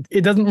 Like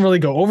it doesn't really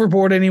go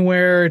overboard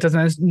anywhere. It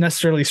doesn't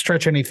necessarily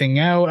stretch anything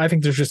out. I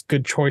think there's just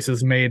good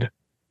choices made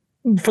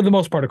for the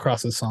most part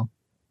across this song.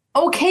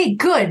 Okay,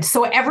 good.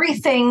 So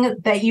everything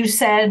that you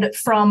said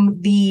from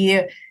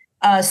the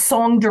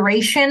song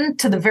duration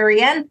to the very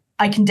end,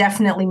 I can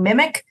definitely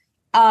mimic.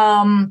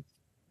 The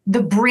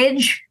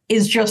bridge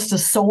is just a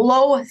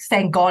solo.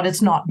 Thank God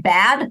it's not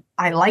bad.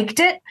 I liked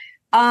it.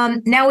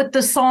 Now with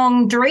the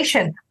song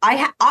duration,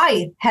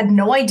 I had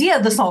no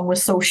idea the song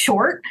was so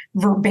short.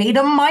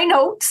 Verbatim my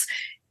notes.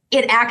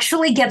 It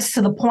actually gets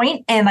to the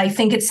point, and I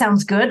think it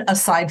sounds good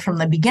aside from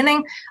the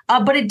beginning.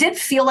 But it did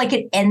feel like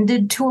it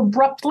ended too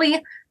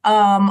abruptly.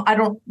 I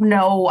don't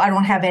know. I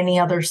don't have any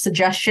other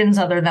suggestions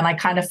other than I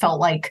kind of felt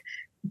like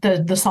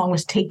the song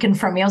was taken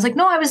from me. I was like,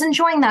 no, I was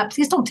enjoying that.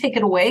 Please don't take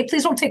it away.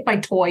 Please don't take my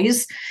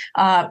toys.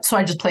 So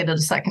I just played it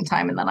a second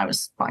time and then I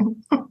was fine.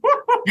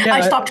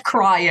 I stopped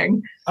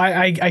crying.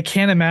 I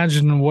can't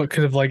imagine what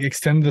could have like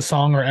extended the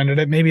song or ended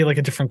it. Maybe like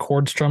a different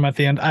chord strum at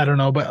the end. I don't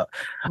know, but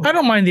I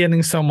don't mind the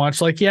ending so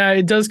much. Like, yeah,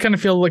 it does kind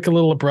of feel like a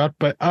little abrupt,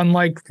 but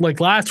unlike like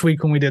last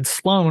week when we did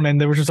Sloan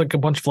and there was just like a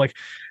bunch of like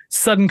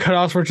sudden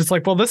cutoffs where it's just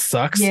like, well, this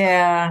sucks.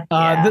 Yeah.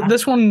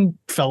 This one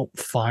felt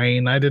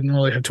fine. I didn't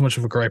really have too much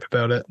of a gripe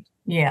about it.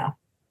 Yeah.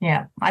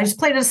 I just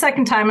played it a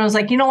second time. And I was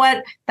like, you know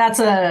what? That's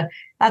a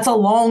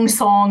long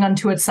song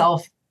unto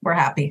itself. We're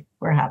happy.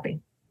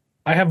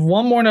 I have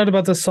one more note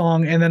about this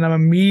song, and then I'm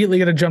immediately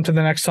going to jump to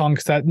the next song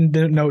because that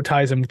note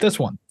ties in with this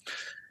one.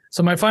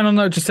 So my final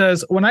note just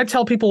says, when I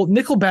tell people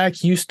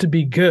Nickelback used to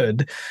be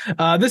good,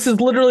 this is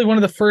literally one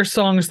of the first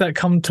songs that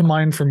come to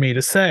mind for me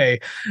to say.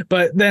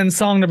 But then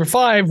song number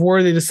 5,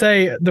 worthy to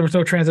say, there was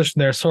no transition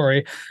there,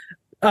 sorry.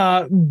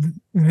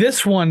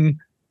 This one,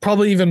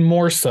 probably even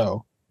more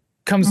so,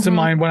 comes to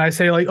mind when I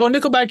say like, oh,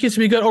 Nickelback used to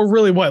be good. Oh,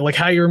 really? What? Like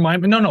how you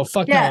remind me? No,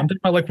 fuck no. I'm talking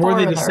about like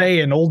worthy to say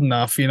and old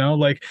enough, you know?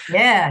 Like,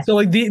 yeah. So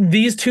like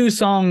these two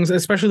songs,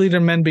 especially Leader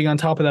Men being on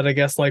top of that, I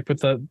guess, like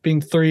with the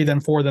being 3, then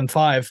 4, then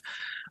 5,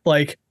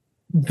 like,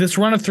 this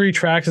run of 3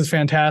 tracks is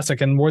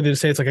fantastic and worthy to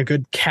say it's like a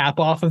good cap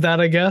off of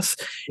that, I guess.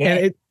 Yeah.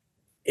 And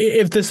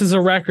if this is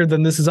a record,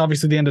 then this is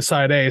obviously the end of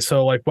side A.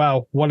 So like,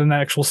 wow, what an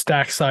actual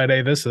stacked side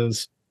A this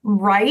is.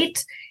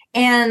 Right.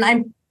 And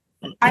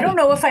I don't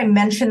know if I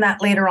mentioned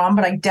that later on,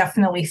 but I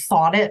definitely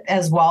thought it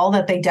as well,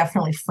 that they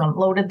definitely front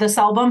loaded this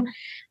album.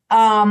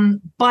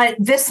 But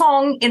this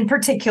song in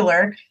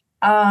particular,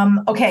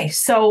 okay,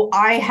 so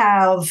I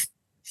have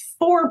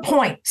 4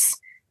 points.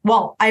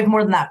 Well, I have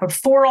more than that, but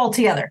 4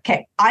 altogether.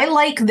 Okay. I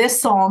like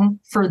this song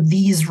for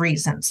these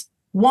reasons.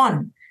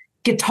 1,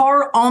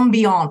 guitar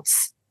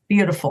ambiance.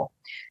 Beautiful.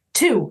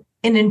 2,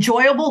 an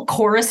enjoyable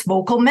chorus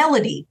vocal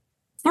melody.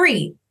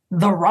 3,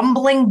 the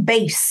rumbling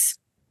bass.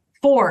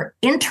 4,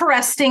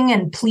 interesting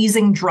and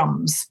pleasing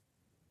drums.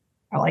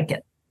 I like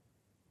it.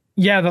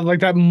 Yeah,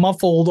 that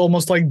muffled,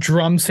 almost like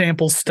drum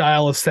sample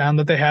style of sound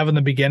that they have in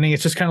the beginning.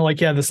 It's just kind of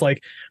like, yeah, this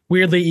like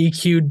weirdly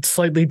EQ'd,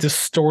 slightly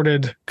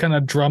distorted kind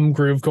of drum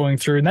groove going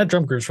through. And that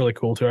drum groove's really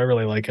cool too. I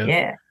really like it.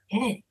 Yeah.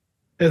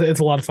 It's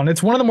a lot of fun.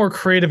 It's one of the more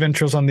creative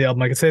intros on the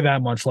album. I can say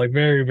that much, like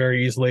very,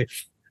 very easily.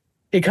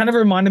 It kind of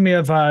reminded me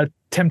of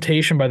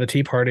Temptation by the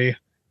Tea Party.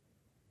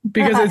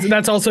 Because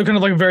that's also kind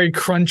of like a very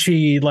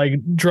crunchy, like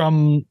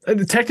drum.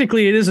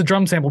 Technically, it is a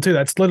drum sample too.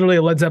 That's literally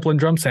a Led Zeppelin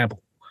drum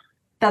sample.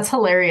 That's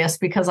hilarious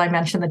because I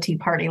mentioned the Tea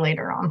Party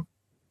later on.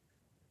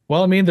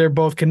 Well, I mean, they're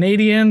both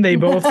Canadian. They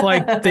both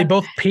they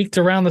both peaked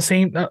around the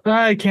same.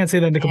 I can't say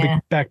that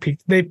Nickelback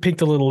peaked. They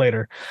peaked a little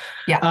later.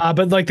 Yeah.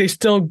 But like they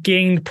still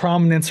gained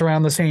prominence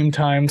around the same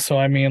time. So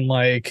I mean,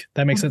 like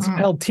that makes sense.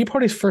 Hell, Tea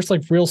Party's first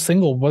like real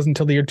single wasn't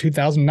until the year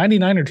 2000,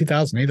 99 or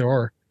 2000, either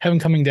or. Heaven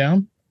Coming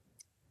Down.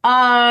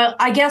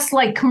 I guess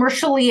like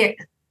commercially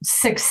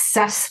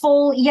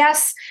successful,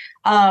 yes.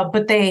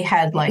 But they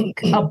had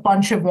like a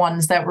bunch of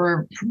ones that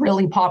were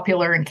really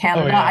popular in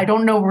Canada. Oh, yeah. I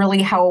don't know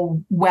really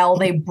how well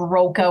they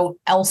broke out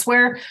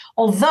elsewhere.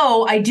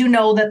 Although I do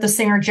know that the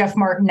singer Jeff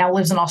Martin now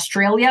lives in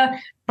Australia,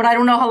 but I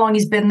don't know how long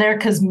he's been there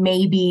because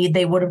maybe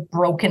they would have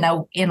broken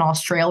out in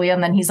Australia.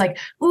 And then he's like,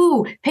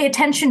 ooh, pay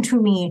attention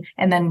to me,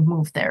 and then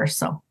moved there.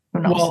 So who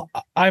knows? Well,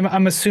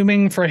 I'm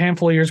assuming for a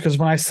handful of years, because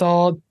when I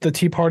saw the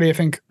Tea Party, I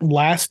think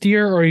last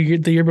year or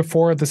the year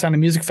before at the Sound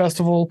of Music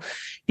Festival,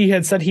 he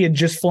had said he had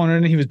just flown in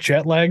and he was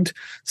jet lagged.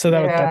 So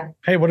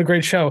hey, what a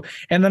great show.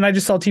 And then I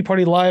just saw Tea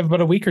Party live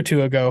about a week or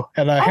two ago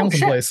at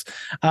Hamilton Place.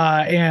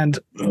 And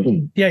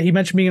yeah, he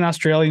mentioned being in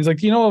Australia. He's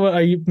like, you know what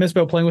I miss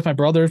about playing with my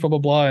brothers, blah, blah,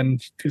 blah.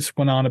 And just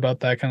went on about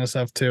that kind of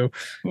stuff too.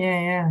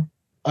 Yeah.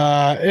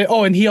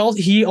 And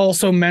he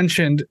also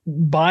mentioned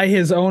by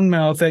his own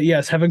mouth that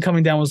yes, Heaven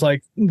Coming Down was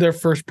like their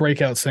first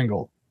breakout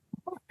single,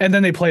 and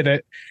then they played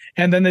it,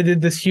 and then they did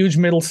this huge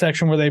middle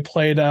section where they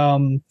played a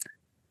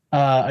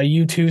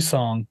U2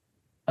 song,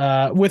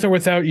 With or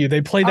Without You. They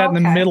played that in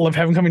the middle of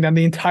Heaven Coming Down,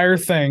 the entire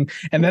thing,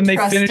 and then they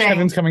finished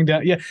Heaven's Coming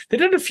Down. Yeah, they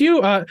did a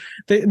few.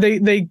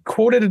 They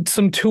quoted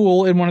some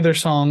Tool in one of their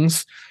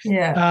songs.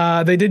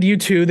 Yeah. They did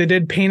U2. They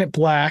did Paint It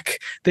Black.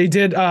 They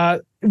did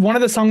one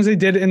of the songs they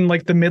did in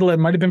like the middle, it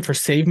might have been for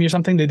Save Me or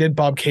something. They did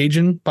Bob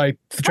Cajun by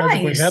the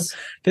Tragic Wayhap.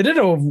 They did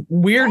a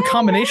weird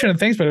combination of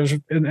things, but it was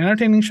an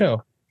entertaining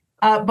show.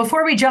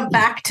 Before we jump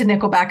back to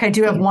Nickelback, I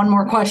do have one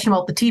more question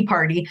about the Tea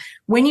Party.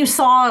 When you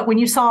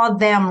saw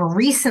them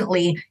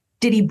recently,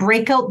 did he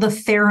break out the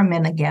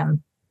theremin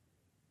again?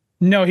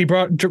 No, he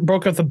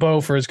broke out the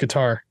bow for his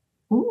guitar.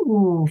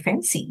 Ooh,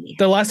 fancy.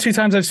 The last two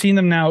times I've seen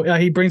them now,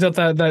 he brings out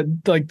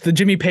that like the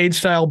Jimmy Page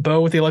style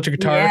bow with the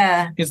electric guitar.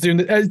 Yeah. He's doing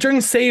during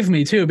Save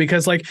Me too,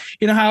 because like,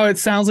 you know how it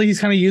sounds like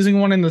he's kind of using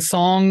one in the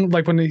song,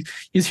 like when you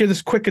just hear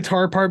this quick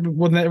guitar part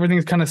when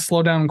everything's kind of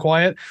slow down and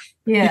quiet.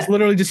 Yeah. He's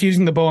literally just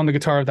using the bow on the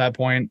guitar at that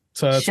point.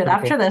 So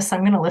after this,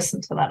 I'm gonna listen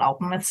to that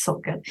album. It's so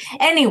good.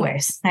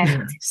 Anyways,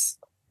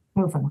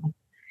 moving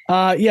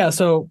on. Yeah,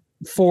 so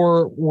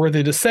for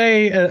Worthy to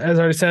Say, as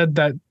I already said,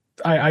 that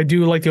I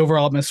do like the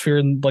overall atmosphere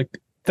and like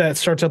that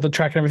starts out the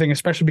track and everything,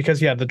 especially because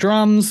the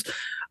drums,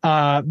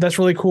 that's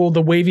really cool.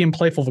 The wavy and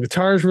playful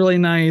guitar is really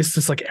nice.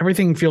 It's like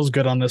everything feels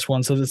good on this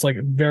one. So it's like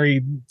a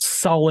very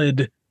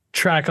solid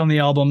track on the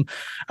album.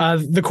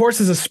 The chorus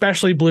is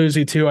especially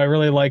bluesy too. I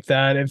really like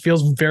that. It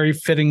feels very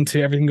fitting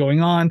to everything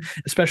going on,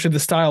 especially the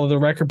style of the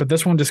record. But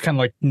this one just kind of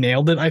like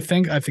nailed it. I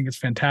think it's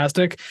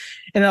fantastic.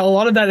 And a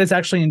lot of that is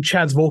actually in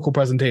Chad's vocal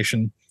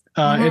presentation.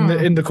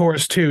 In the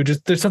chorus too.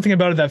 Just there's something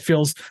about it that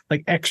feels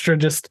like extra,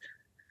 just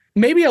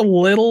maybe a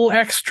little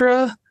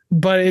extra,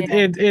 but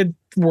it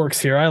works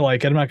here. I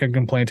like it. I'm not gonna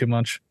complain too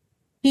much.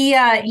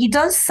 He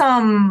does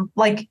some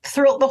like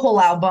throughout the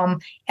whole album,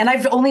 and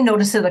I've only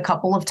noticed it a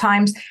couple of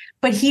times,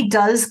 but he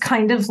does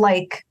kind of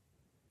like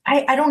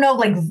I don't know,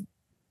 like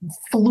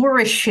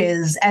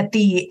flourishes at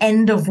the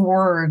end of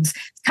words.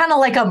 It's kind of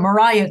like a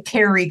Mariah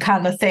Carey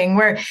kind of thing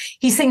where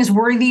he sings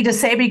Worthy to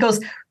Say, but he goes,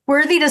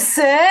 Worthy to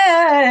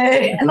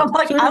Say. And I'm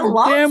like, I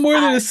love damn that.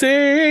 Worthy to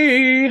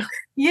Say.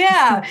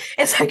 Yeah.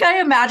 It's like I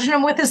imagine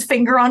him with his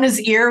finger on his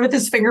ear, with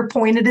his finger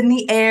pointed in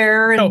the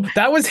air. And no,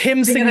 that was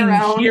him singing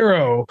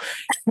Hero.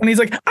 When he's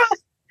like,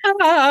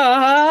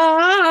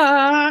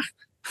 ah.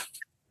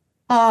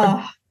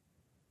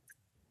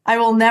 I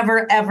will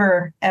never,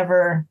 ever,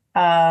 ever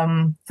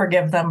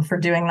forgive them for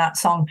doing that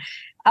song.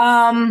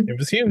 It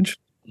was huge.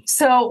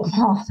 So,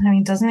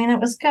 doesn't mean it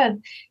was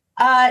good.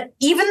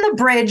 Even the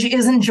bridge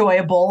is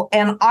enjoyable,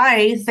 and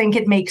I think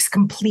it makes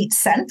complete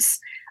sense.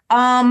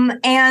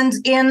 And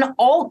in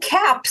all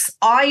caps,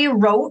 I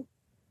wrote,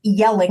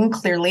 yelling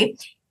clearly,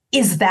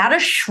 is that a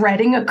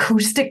shredding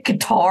acoustic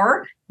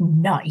guitar?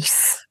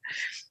 Nice.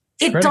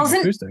 It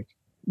doesn't. Acoustic.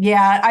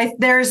 Yeah,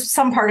 there's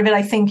some part of it,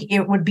 I think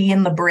it would be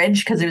in the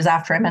bridge because it was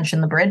after I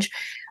mentioned the bridge.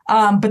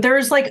 But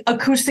there's like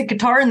acoustic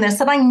guitar in this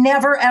that I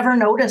never, ever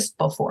noticed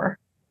before.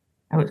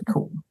 That was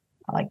cool.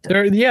 I liked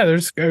it.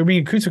 There's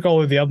acoustic all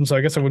over the album, so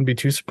I guess I wouldn't be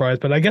too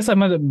surprised. But I guess I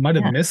might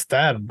have missed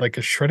that, like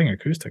a shredding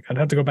acoustic. I'd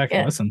have to go back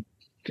and listen.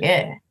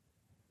 Yeah.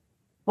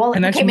 Well,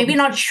 okay, maybe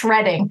not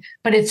shredding,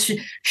 but it's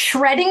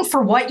shredding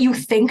for what you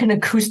think an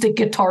acoustic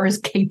guitar is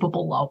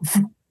capable of.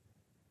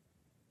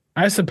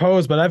 I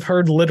suppose, but I've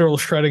heard literal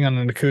shredding on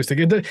an acoustic.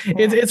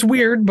 It's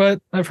weird,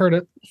 but I've heard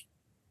it.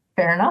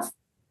 Fair enough.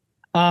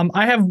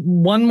 I have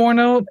one more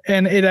note,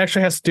 and it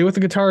actually has to do with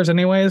the guitars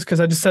anyways, because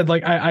I just said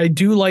like I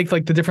do like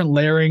the different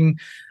layering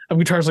of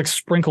guitars like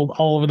sprinkled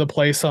all over the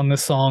place on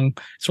this song.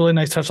 It's a really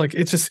nice touch. Like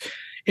it's just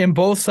in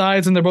both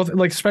sides, and they're both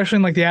like, especially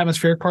in like the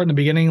atmospheric part in the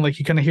beginning, like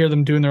you kind of hear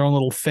them doing their own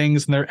little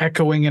things and they're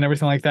echoing and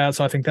everything like that.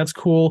 So I think that's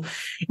cool.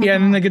 Yeah,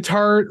 and then the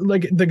guitar,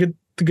 like the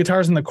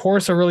guitars in the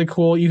chorus are really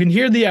cool. You can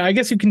hear I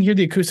guess you can hear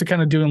the acoustic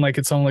kind of doing like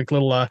its own like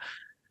little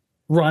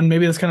run.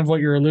 Maybe that's kind of what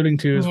you're alluding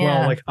to as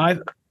well. Like I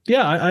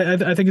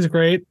think it's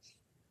great.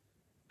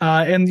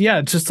 And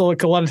yeah, just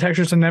like a lot of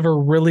textures I never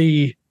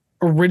really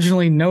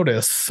originally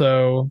noticed.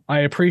 So I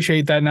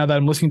appreciate that now that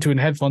I'm listening to it in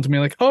headphones and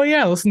being like, oh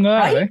yeah, listen to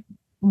that. Right?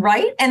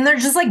 Right? And they're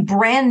just like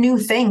brand new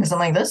things. I'm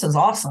like, this is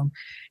awesome.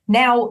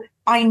 Now,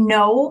 I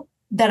know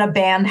that a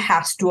band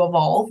has to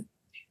evolve,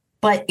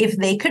 but if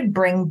they could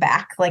bring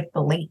back like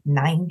the late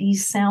 90s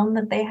sound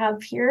that they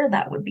have here,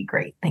 that would be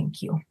great.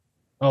 Thank you.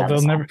 Oh,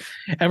 they'll never,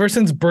 ever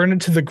since Burn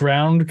It to the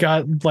Ground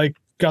got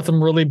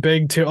them really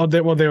big too. Oh,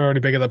 they were already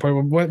big at that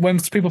point. When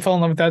people fell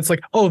in love with that, it's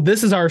like, oh,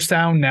 this is our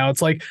sound now.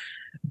 It's like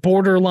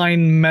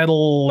borderline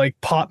metal, like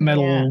pop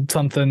metal,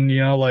 something,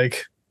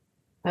 like.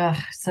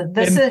 So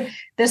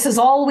this is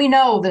all we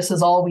know. This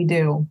is all we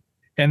do.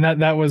 And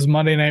that was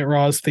Monday Night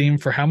Raw's theme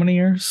for how many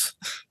years?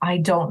 I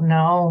don't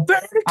know.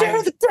 Burn it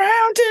to the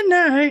ground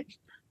tonight.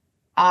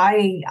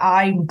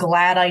 I'm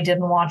glad I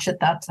didn't watch it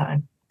that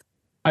time.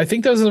 I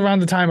think that was around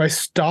the time I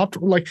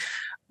stopped. Like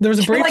there was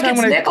a brief time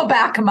when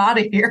Nickelback, come out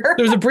of here.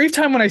 There was a brief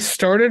time when I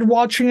started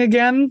watching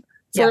again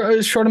for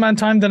a short amount of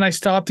time. Then I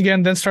stopped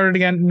again, then started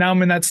again. Now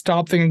I'm in that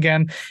stop thing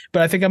again.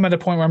 But I think I'm at a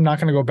point where I'm not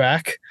going to go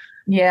back.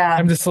 Yeah.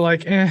 I'm just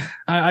like,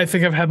 I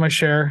think I've had my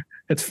share.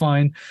 It's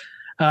fine.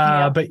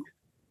 But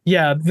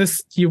yeah,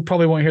 you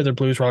probably won't hear their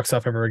blues rock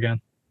stuff ever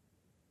again.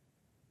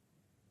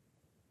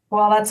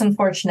 Well, that's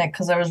unfortunate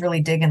because I was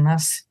really digging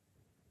this.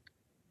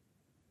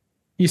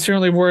 You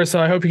certainly were, so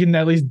I hope you can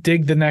at least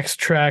dig the next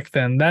track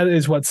then. That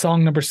is what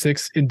song number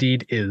 6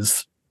 indeed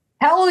is.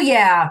 Hell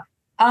yeah.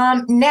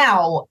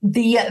 Now,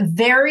 the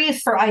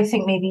I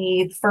think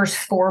maybe first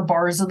 4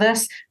 bars of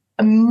this,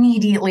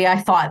 immediately I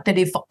thought that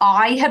if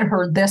I had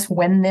heard this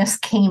when this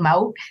came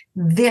out,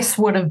 this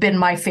would have been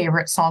my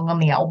favorite song on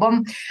the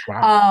album.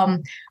 Wow.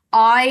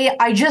 I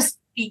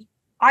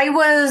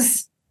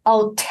was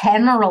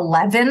 10 or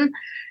 11.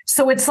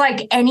 So it's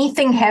like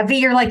anything heavy,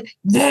 you're like,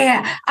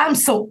 yeah, I'm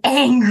so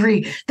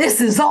angry. This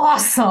is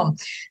awesome.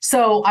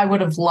 So I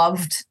would have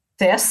loved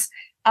this.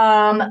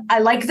 I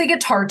like the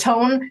guitar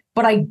tone,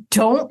 but I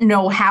don't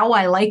know how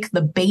I like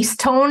the bass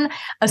tone,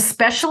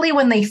 especially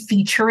when they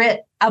feature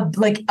it a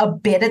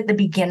bit at the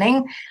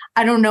beginning.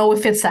 I don't know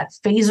if it's that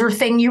phaser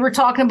thing you were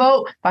talking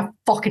about, but I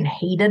fucking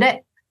hated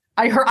it.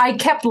 I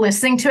kept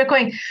listening to it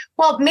going,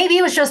 well, maybe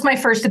it was just my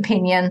first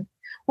opinion.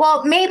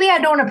 Well, maybe I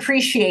don't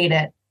appreciate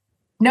it.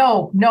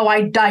 No,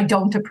 I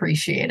don't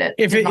appreciate it.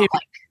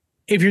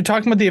 If you're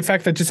talking about the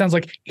effect that just sounds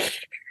like,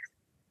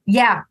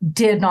 yeah,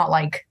 did not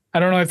like. I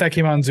don't know if that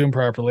came out on Zoom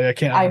properly.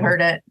 I heard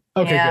it.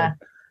 Okay, yeah.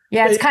 good.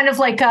 Yeah, it's kind of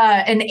like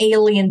an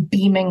alien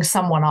beaming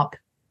someone up.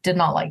 Did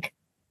not like.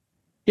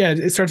 Yeah,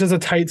 it starts as a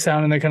tight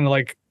sound and then kind of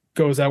like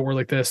goes outward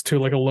like this to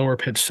like a lower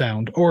pitch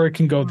sound, or it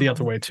can go the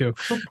other way too.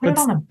 So put it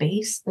on a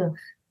bass.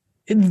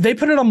 They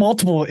put it on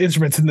multiple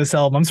instruments in this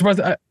album. I'm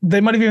surprised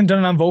they might have even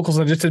done it on vocals.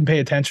 I just didn't pay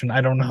attention.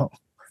 I don't know.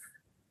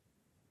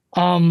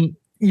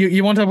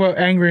 You want to talk about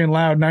angry and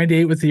loud?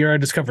 98 was the year I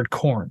discovered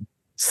Korn.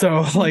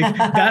 So like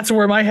that's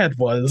where my head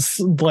was.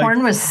 Like,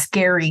 Korn was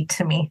scary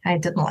to me. I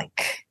did not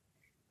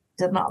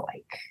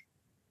like.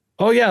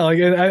 Oh yeah, like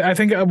I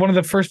think one of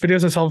the first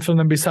videos I saw from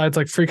them besides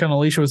like Freak on a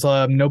Leash was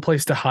No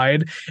Place to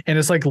Hide, and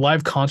it's like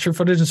live concert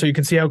footage, and so you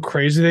can see how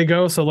crazy they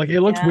go. So like it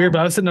looked weird, but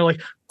I was sitting there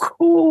like,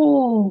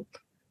 cool.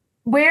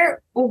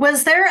 Where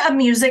was there a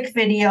music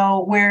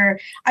video where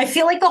I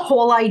feel like the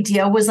whole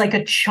idea was like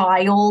a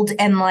child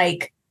and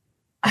like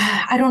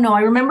I don't know.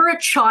 I remember a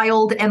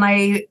child, and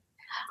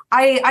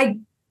I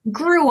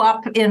grew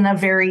up in a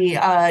very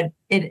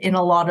in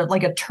a lot of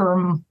like a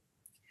term,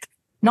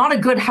 not a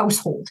good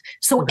household.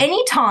 So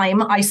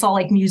anytime I saw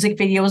like music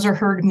videos or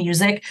heard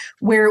music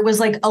where it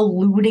was like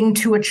alluding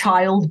to a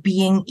child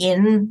being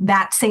in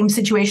that same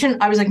situation,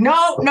 I was like,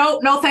 no,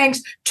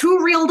 thanks. Too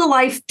real to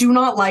life. Do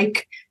not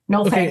like.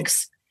 No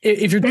thanks. But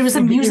it was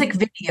a music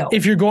video.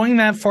 If you're going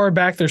that far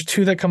back, there's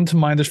 2 that come to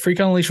mind. There's Freak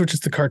on a Leash, which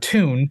is the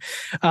cartoon.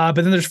 But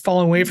then there's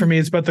Falling Away From Me.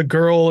 It's about the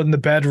girl in the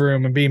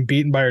bedroom and being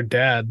beaten by her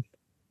dad.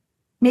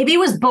 Maybe it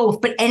was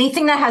both, but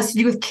anything that has to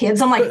do with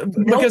kids, I'm like,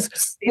 because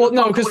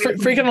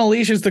Freak on a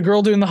Leash is the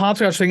girl doing the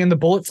hopscotch thing, and the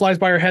bullet flies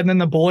by her head, and then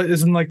the bullet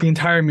is in like the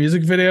entire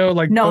music video.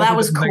 Like, no, that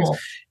was cool.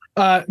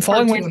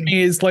 Falling Away From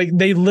Me is like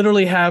they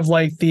literally have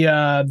like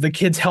the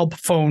kids' help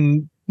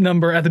phone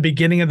number at the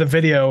beginning of the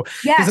video.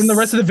 Yes. Because then the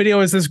rest of the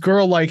video is this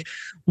girl like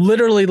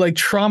literally like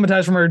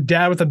traumatized from her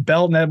dad with a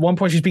belt, and at one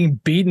point she's being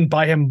beaten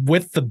by him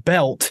with the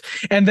belt.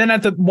 And then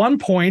at the one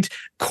point,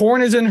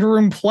 Korn is in her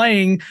room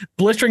playing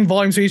blistering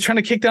volume, so he's trying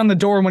to kick down the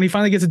door, and when he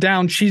finally gets it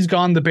down, she's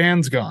gone, the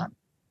band's gone.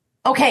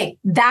 Okay,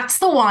 that's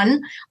the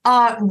one.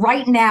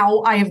 Right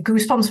now I have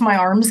goosebumps in my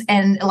arms,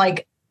 and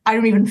like I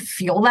don't even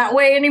feel that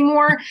way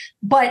anymore.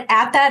 But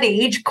at that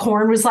age,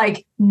 Korn was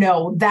like,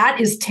 no,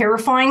 that is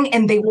terrifying.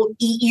 And they will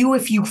eat you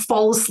if you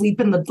fall asleep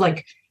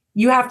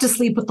you have to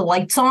sleep with the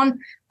lights on.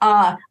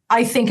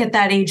 I think at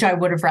that age, I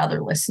would have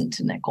rather listened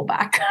to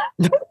Nickelback.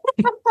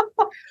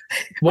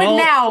 But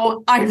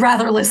now I'd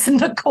rather listen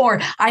to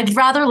Korn. I'd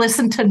rather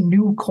listen to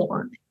new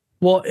Korn.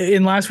 Well,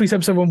 in last week's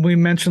episode, when we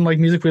mentioned like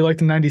music we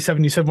liked in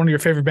 '97, you said one of your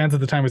favorite bands at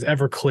the time was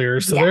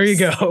Everclear. So There you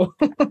go.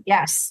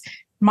 Yes.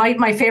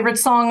 My favorite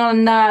song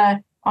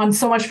on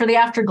So Much for the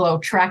Afterglow,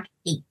 track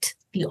 8,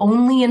 the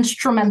only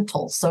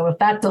instrumental. So if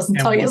that doesn't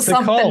tell you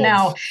something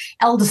now,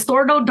 El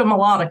Distordo de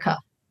Melodica.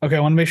 Okay, I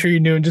want to make sure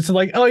you knew, and just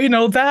like,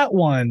 oh, that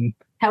one.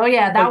 Hell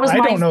yeah, that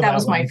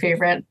was my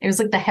favorite. It was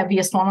like the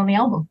heaviest one on the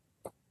album.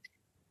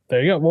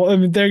 There you go. Well, I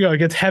mean, there you go. It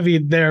gets heavy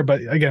there, but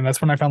again, that's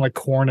when I found like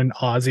Korn and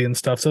Ozzy and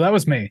stuff. So that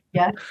was me.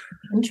 Yeah,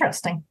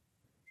 interesting.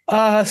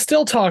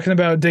 Still talking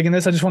about digging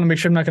this. I just want to make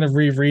sure I'm not going to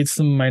reread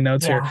some of my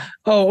notes here.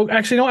 Oh,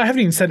 actually, no, I haven't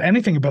even said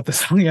anything about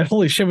this song yet.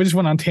 Holy shit, we just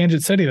went on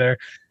Tangent City there.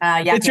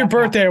 It's your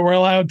birthday. We're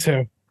allowed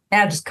to.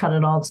 Yeah, just cut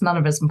it all. It's none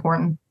of it's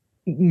important.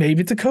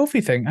 Maybe it's a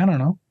Ko-fi thing. I don't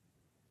know.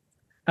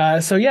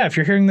 So yeah, if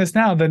you're hearing this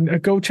now, then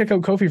go check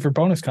out Ko-fi for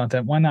bonus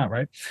content. Why not,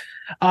 right?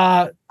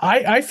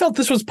 I felt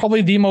this was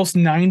probably the most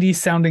 90s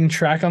sounding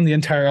track on the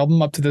entire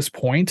album up to this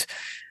point.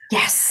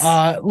 Yes.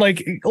 I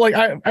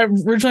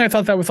originally I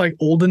thought that was like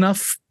old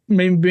enough.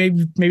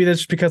 Maybe that's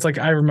just because like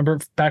I remember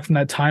back from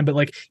that time, but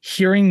like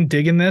hearing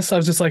Diggin' This, I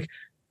was just like,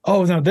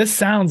 oh no, this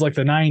sounds like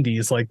the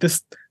 90s. Like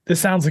this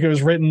sounds like it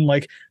was written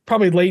like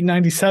probably late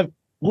 97,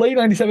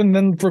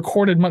 then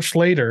recorded much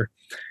later.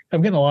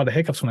 I'm getting a lot of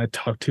hiccups when I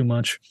talk too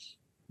much.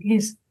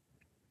 Yes.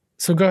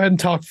 So go ahead and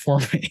talk for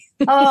me.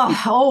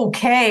 Oh,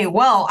 okay.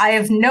 Well, I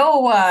have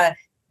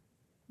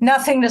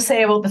nothing to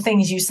say about the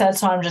things you said,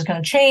 so I'm just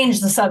going to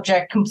change the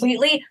subject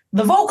completely.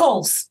 The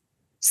vocals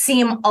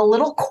seem a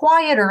little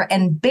quieter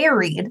and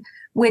buried,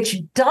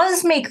 which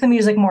does make the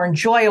music more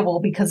enjoyable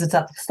because it's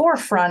at the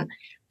forefront.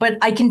 But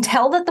I can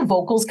tell that the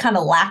vocals kind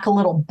of lack a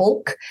little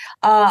bulk.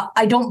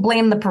 I don't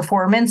blame the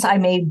performance. I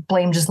may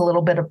blame just a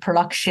little bit of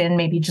production,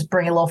 maybe just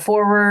bring it a little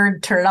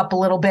forward, turn it up a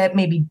little bit,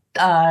 maybe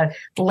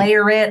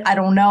layer it. I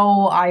don't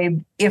know.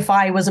 If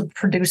I was a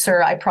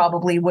producer, I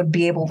probably would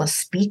be able to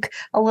speak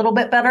a little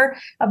bit better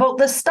about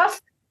this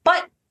stuff.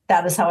 But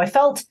that is how I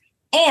felt.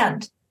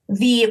 And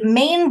the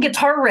main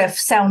guitar riff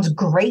sounds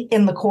great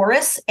in the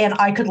chorus, and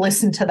I could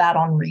listen to that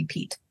on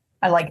repeat.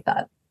 I like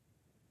that.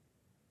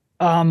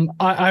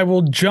 I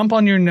will jump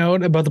on your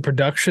note about the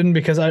production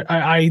because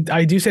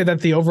I do say that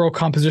the overall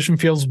composition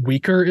feels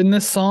weaker in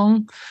this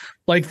song.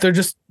 Like there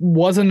just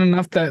wasn't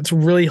enough that's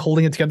really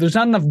holding it together. There's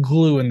not enough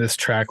glue in this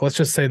track. Let's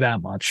just say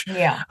that much.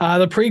 Yeah.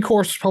 The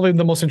pre-chorus is probably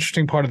the most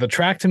interesting part of the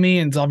track to me,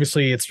 and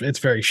obviously it's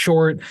very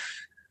short.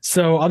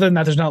 So other than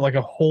that, there's not like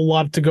a whole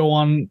lot to go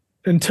on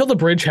until the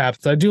bridge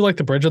happens. I do like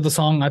the bridge of the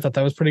song. I thought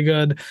that was pretty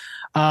good.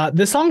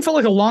 This song felt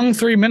like a long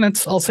 3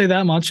 minutes. I'll say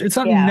that much. It's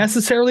not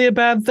necessarily a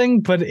bad thing,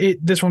 but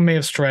this one may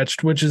have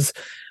stretched, which is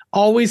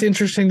always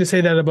interesting to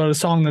say that about a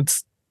song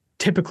that's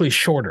typically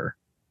shorter.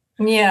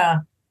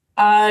 Yeah.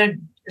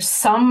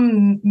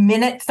 Some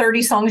minute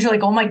 30 songs, you're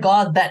like, oh my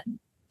God,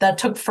 that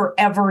took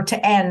forever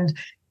to end.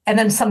 And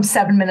then some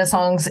 7-minute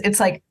songs,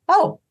 it's like,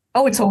 oh,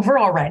 it's over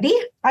already?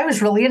 I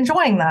was really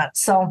enjoying that.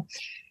 So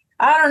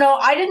I don't know.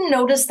 I didn't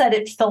notice that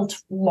it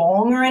felt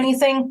long or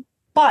anything,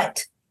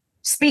 but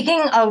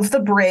speaking of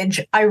the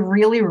bridge, I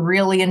really,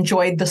 really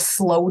enjoyed the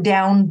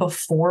slowdown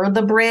before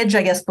the bridge,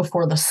 I guess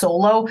before the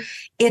solo.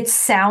 It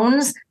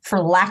sounds, for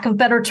lack of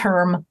better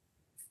term,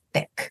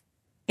 thick.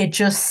 It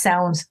just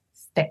sounds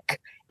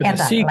thick. And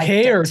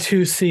CK or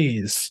 2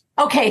 C's?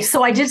 Okay,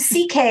 so I did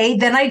CK,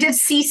 then I did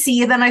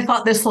CC, then I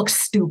thought this looks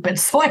stupid,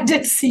 so I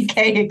did CK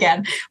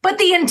again. But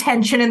the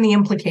intention and the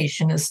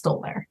implication is still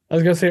there. I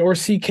was going to say, or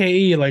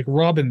CKE, like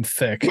Robin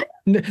Thicke.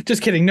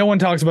 Just kidding, no one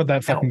talks about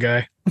that fucking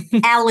guy.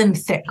 Alan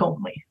Thicke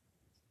only.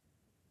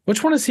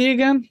 Which one is he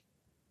again?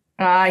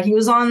 He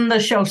was on the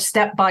show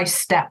Step by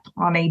Step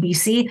on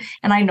ABC,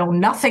 and I know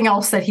nothing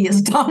else that he has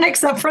done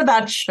except for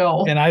that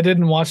show. And I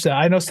didn't watch that.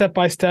 I know Step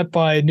by Step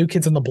by New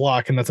Kids on the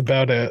Block, and that's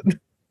about it.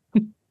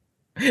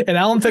 And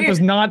Alan Thicke was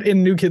not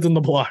in New Kids on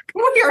the Block.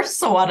 We are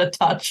so out of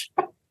touch.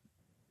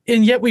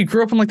 And yet we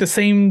grew up in like the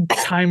same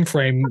time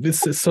frame.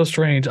 It's so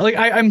strange. Like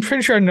I'm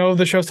pretty sure I know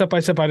the show Step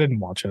by Step. I didn't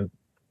watch it.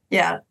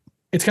 Yeah.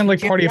 It's kind of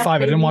like Party of Five.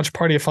 Baby. I didn't watch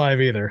Party of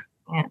Five either.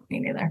 Yeah, me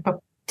neither. But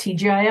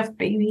TGIF,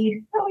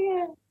 baby. Oh,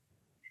 yeah.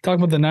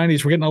 Talking about the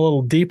 90s, we're getting a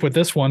little deep with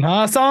this one,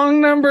 huh?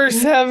 Song number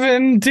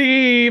 7,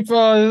 Deep.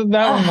 That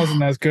one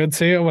wasn't as good.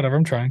 See, whatever,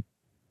 I'm trying.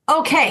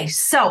 Okay,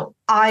 so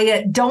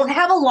I don't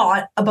have a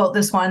lot about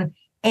this one,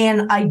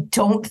 and I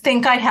don't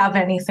think I have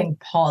anything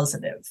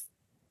positive.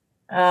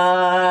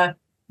 No,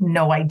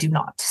 I do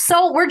not.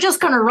 So we're just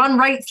going to run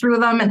right through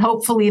them, and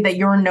hopefully that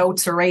your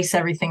notes erase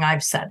everything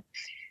I've said.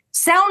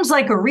 Sounds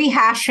like a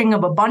rehashing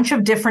of a bunch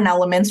of different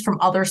elements from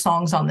other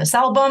songs on this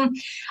album.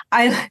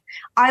 I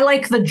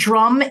like the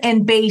drum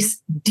and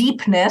bass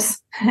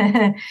deepness,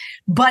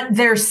 but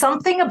there's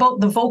something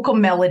about the vocal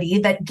melody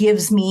that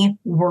gives me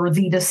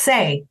worthy to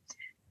say.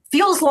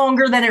 feels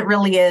longer than it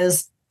really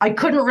is. I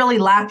couldn't really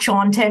latch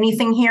on to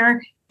anything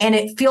here, and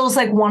it feels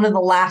like one of the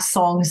last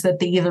songs that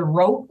they either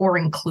wrote or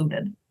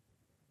included.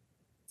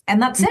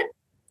 And that's it.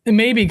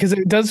 Maybe, because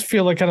it does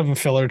feel like kind of a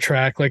filler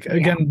track. Like,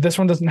 again, this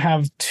one doesn't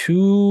have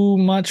too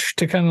much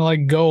to kind of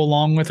like go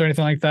along with or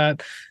anything like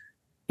that.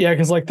 Yeah,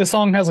 because like this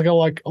song has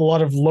like a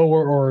lot of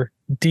lower or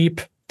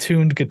deep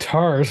tuned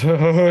guitars.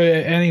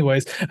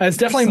 Anyways, it's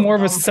definitely more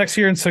of a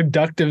sexier and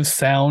seductive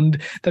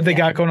sound that they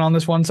got going on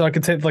this one. So I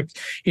could say like,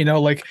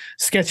 like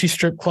sketchy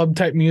strip club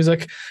type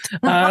music.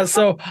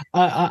 So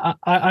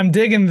I'm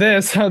digging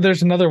this.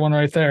 There's another one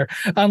right there.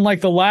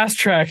 Unlike the last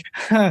track,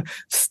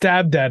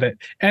 stabbed at it.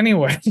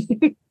 Anyway,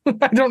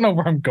 I don't know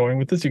where I'm going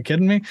with this. You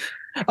kidding me?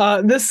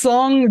 This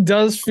song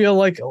does feel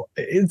like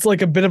it's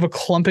like a bit of a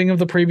clumping of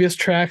the previous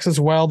tracks as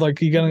well.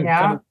 Like you got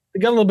a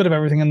little bit of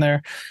everything in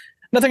there.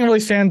 Nothing really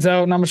stands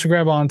out, not much to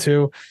grab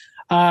onto.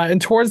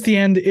 And towards the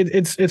end,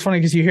 it's funny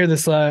because you hear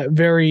this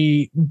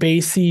very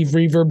bassy,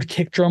 reverbed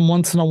kick drum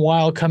once in a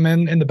while come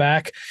in the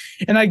back.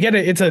 And I get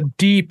it. It's a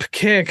deep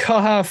kick.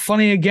 Haha,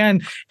 funny again.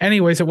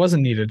 Anyways, it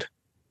wasn't needed.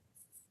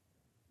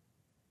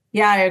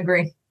 Yeah, I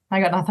agree. I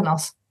got nothing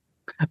else.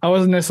 I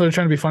wasn't necessarily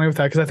trying to be funny with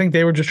that because I think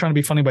they were just trying to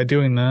be funny by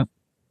doing that.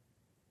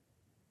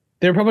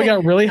 They probably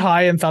got really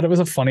high and thought it was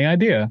a funny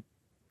idea.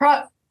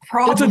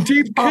 It's a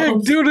deep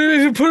kick,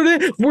 dude. Put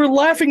it in. We're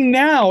laughing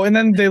now, and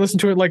then they listen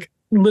to it like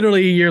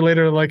literally a year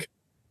later, like,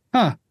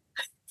 huh?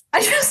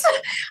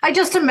 I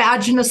just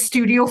imagine a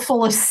studio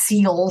full of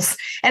seals,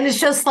 and it's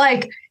just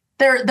like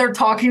they're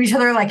talking to each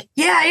other, like,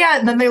 yeah,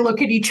 and then they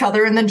look at each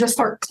other, and then just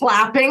start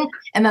clapping,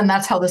 and then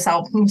that's how this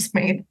album's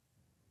made.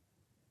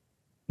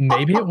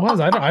 Maybe it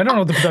was. I don't know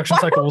what the production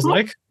cycle was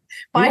like.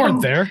 We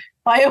weren't there.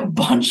 By a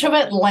bunch of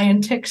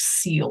Atlantic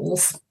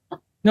seals.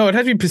 No, it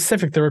had to be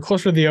Pacific. They were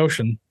closer to the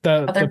ocean.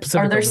 Are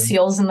there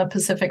seals in the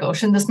Pacific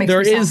Ocean? This makes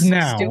me sound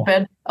so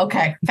stupid.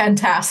 Okay,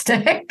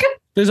 fantastic.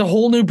 There's a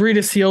whole new breed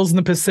of seals in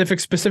the Pacific,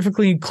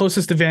 specifically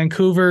closest to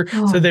Vancouver.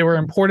 So they were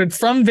imported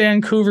from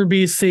Vancouver,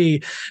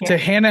 BC to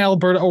Hannah,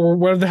 Alberta, or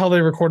where the hell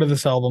they recorded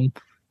this album.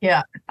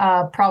 Yeah,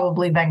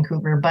 probably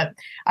Vancouver. But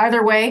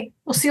either way,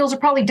 those seals are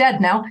probably dead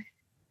now.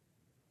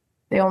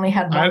 They only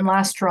had one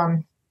last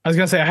run. I was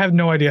going to say, I have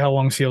no idea how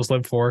long seals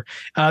live for.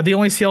 The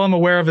only seal I'm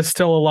aware of is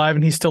still alive,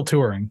 and he's still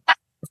touring. I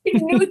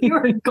knew you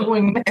were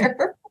going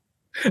there.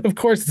 Of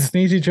course, it's an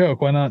easy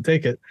joke. Why not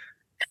take it?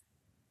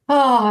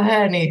 Oh,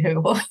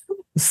 anywho.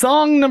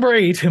 Song number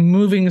 8,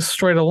 moving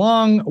straight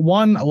along,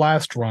 One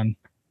Last Run.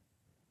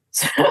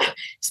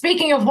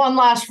 Speaking of One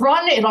Last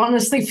Run, it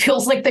honestly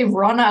feels like they've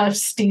run out of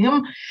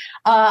steam.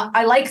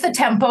 I like the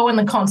tempo and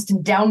the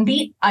constant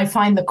downbeat. I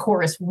find the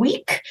chorus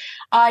weak.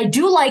 I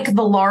do like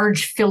the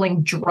large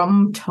filling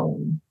drum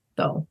tone,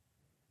 though.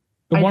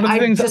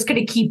 I'm just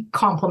going to keep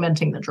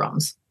complimenting the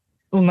drums.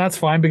 Well, that's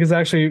fine, because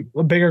actually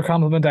a bigger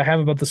compliment I have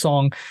about the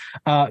song,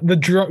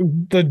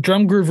 the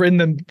drum groove in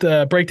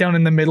the breakdown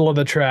in the middle of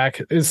the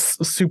track is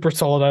super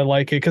solid. I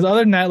like it, because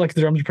other than that, like,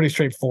 the drums are pretty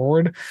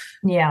straightforward.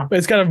 Yeah, but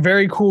it's got a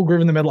very cool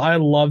groove in the middle. I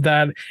love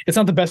that. It's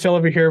not the best you'll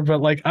ever hear,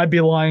 but like, I'd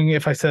be lying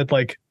if I said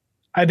like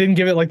I didn't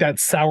give it like that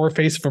sour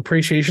face of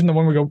appreciation. The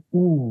one we go,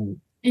 ooh.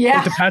 Yeah.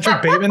 Like the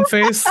Patrick Bateman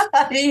face.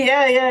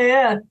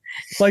 Yeah.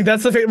 Like,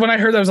 that's the face. When I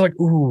heard that, I was like,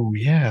 ooh,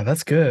 yeah,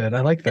 that's good.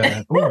 I like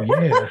that. Ooh,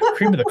 yeah.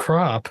 Cream of the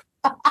crop.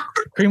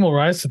 Cream will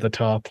rise to the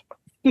top.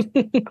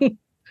 That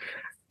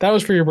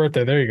was for your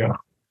birthday. There you go.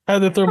 I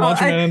had to throw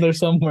Macho Man in there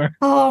somewhere.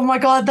 Oh my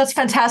God, that's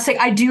fantastic.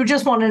 I do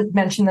just want to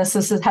mention this.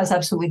 This has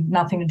absolutely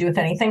nothing to do with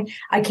anything.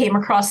 I came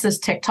across this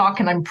TikTok,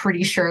 and I'm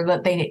pretty sure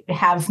that they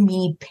have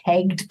me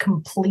pegged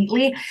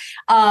completely.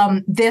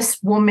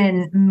 This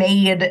woman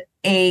made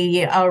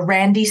a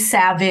Randy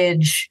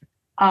Savage,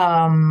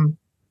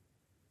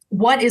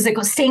 what is it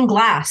called? Stained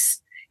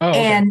glass. Oh, okay.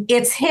 And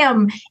it's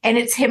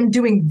him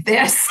doing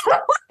this.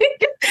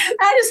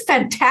 That is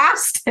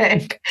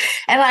fantastic.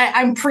 And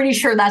I'm pretty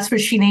sure that's what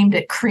she named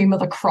it, Cream of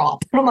the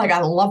Crop. And I'm like,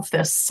 I love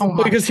this so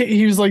much. Because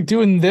he was like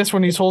doing this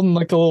when he's holding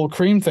like the little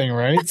cream thing,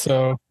 right?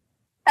 So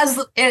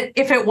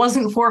if it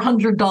wasn't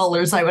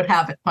 $400, I would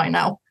have it by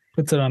now.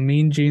 Puts it on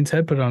Mean Gene's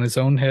head, put it on his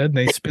own head, and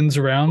he spins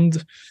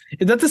around.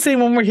 Is that the same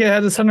one where he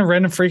had this kind of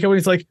random freak out when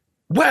he's like,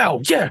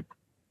 wow, yeah,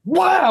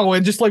 wow,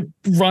 and just like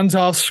runs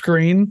off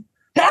screen?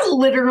 That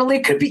literally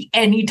could be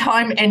any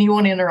time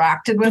anyone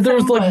interacted with him. There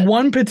was like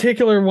one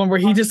particular one where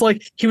he just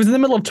like, he was in the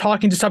middle of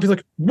talking, just stopped. He's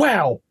like,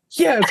 wow.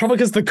 Yeah, it's probably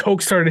because the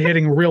coke started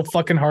hitting real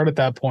fucking hard at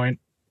that point.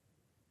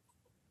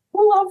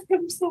 I love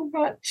him so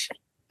much.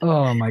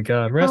 Oh my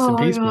God. Rest in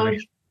peace,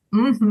 buddy.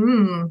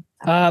 Mm-hmm.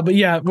 But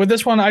yeah, with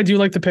this one, I do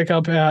like the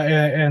pickup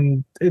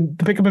and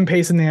the pickup and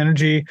pace and the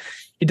energy.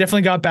 It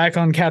definitely got back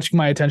on catching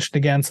my attention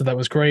again. So that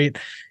was great.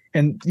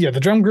 And yeah, the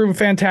drum groove,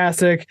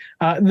 fantastic.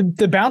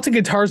 The bouncing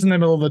guitars in the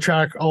middle of the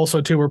track also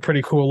too were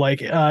pretty cool.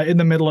 Like in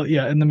the middle,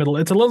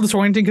 it's a little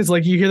disorienting because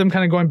like you hear them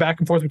kind of going back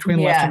and forth between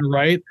left and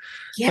right,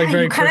 like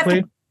very quickly.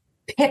 Have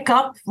to pick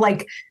up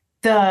like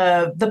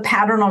the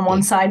pattern on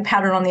one side,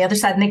 pattern on the other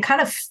side, and they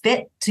kind of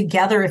fit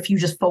together if you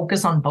just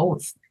focus on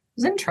both. It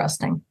was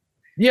interesting.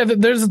 Yeah,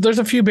 there's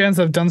a few bands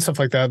that have done stuff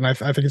like that, and I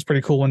think it's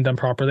pretty cool when done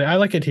properly. I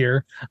like it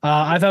here.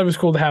 I thought it was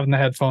cool to have in the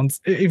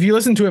headphones. If you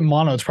listen to it in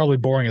mono, it's probably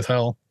boring as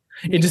hell.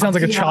 It just sounds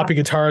like a choppy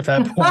guitar at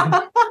that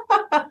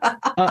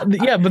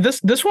point. Yeah, but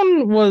this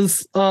one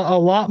was a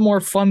lot more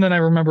fun than I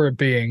remember it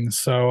being.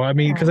 So I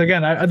mean, because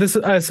again,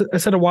 I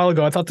said a while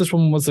ago, I thought this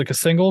one was like a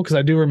single because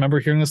I do remember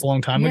hearing this a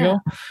long time ago.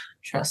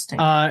 Interesting.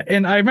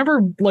 And I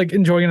remember like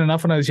enjoying it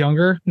enough when I was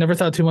younger. Never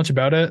thought too much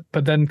about it,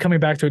 but then coming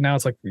back to it now,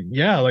 it's like,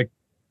 yeah, like,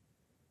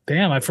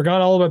 damn, I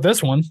forgot all about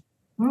this one.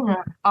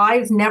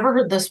 I've never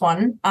heard this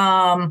one.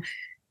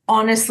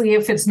 Honestly,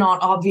 if it's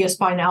not obvious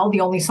by now,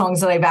 the only songs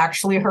that I've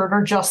actually heard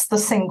are just the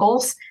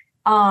singles.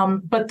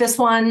 But this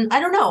one, I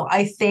don't know.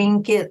 I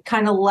think it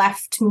kind of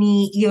left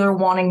me either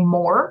wanting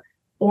more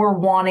or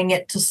wanting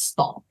it to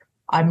stop.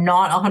 I'm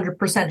not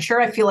 100% sure.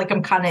 I feel like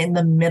I'm kind of in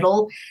the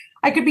middle.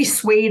 I could be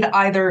swayed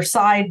either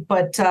side,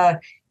 but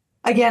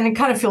again, it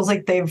kind of feels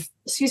like they've,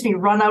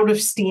 run out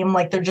of steam.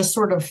 Like they're just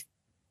sort of,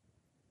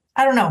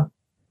 I don't know,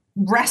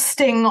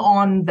 resting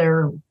on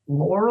their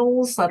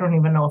laurels. I don't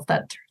even know if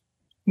that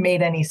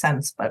made any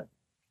sense, but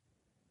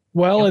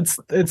well, it's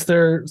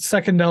their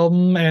second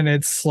album, and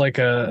it's like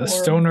a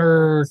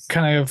stoner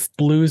kind of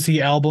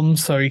bluesy album,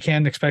 so you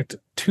can't expect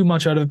too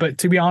much out of it. But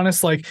to be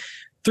honest, like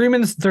 3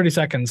 minutes and 30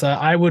 seconds,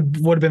 I would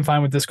have been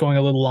fine with this going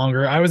a little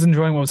longer. I was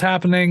enjoying what was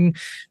happening.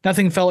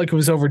 Nothing felt like it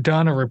was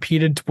overdone or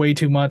repeated way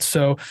too much.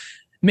 So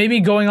maybe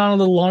going on a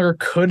little longer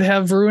could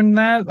have ruined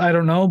that. I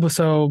don't know, but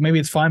so maybe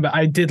it's fine. But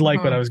I did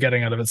like what I was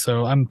getting out of it,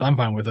 so I'm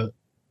fine with it.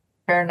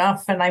 Fair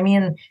enough. And I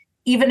mean,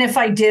 even if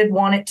I did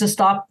want it to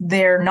stop,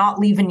 they're not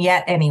leaving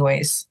yet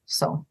anyways.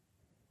 So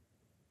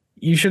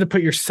you should have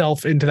put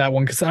yourself into that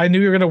one because I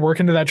knew you were going to work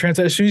into that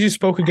transition. As soon as you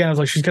spoke again, I was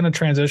like, she's going to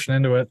transition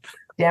into it.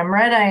 Damn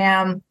right I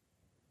am.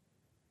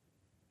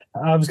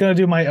 I was going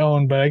to do my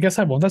own, but I guess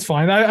I won't. That's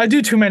fine. I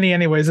do too many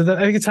anyways. I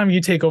think it's time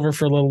you take over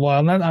for a little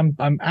while. And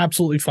I'm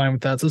absolutely fine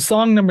with that. So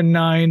song number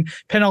 9,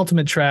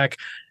 penultimate track,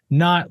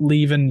 Not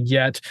Leaving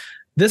Yet.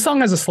 This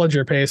song has a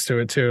sludgier pace to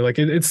it too. Like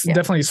it's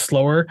definitely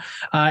slower,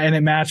 and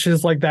it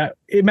matches like that.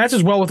 It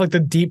matches well with like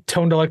the deep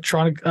toned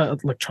electric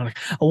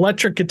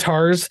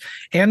guitars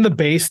and the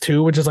bass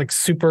too, which is like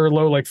super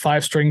low, like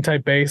 5-string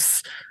type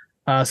bass.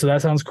 So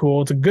that sounds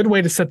cool. It's a good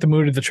way to set the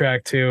mood of the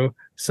track too.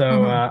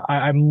 So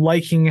I'm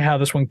liking how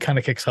this one kind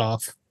of kicks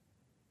off.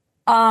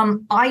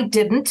 I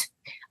didn't.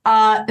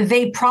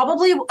 They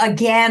probably,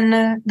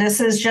 again, this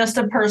is just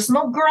a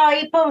personal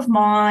gripe of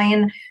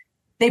mine.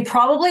 They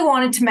probably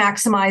wanted to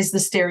maximize the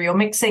stereo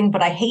mixing,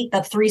 but I hate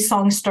that 3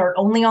 songs start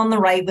only on the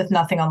right with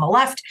nothing on the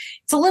left.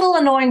 It's a little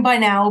annoying by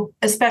now,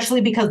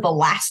 especially because the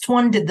last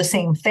one did the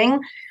same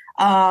thing.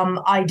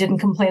 I didn't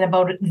complain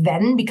about it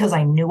then because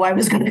I knew I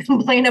was going to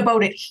complain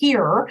about it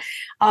here.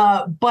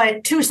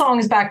 But 2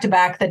 songs back to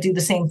back that do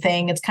the same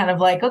thing. It's kind of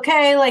like,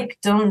 okay, like,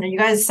 don't you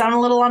guys sound a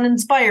little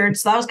uninspired.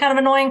 So that was kind of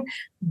annoying.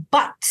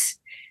 But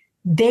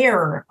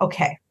there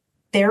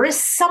is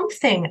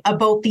something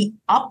about the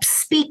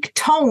upspeak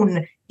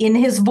tone in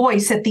his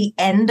voice at the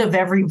end of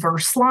every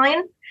verse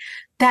line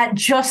that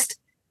just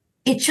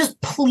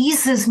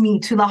pleases me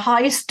to the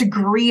highest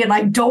degree. And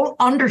I don't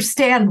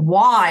understand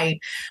why,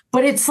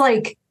 but it's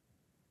like,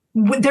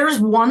 there's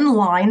one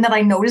line that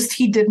I noticed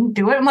he didn't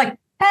do it. I'm like,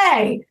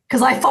 hey,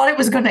 because I thought it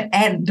was going to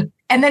end.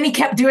 And then he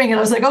kept doing it.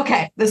 I was like,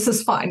 okay, this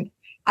is fine.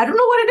 I don't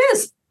know what it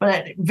is,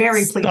 but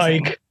very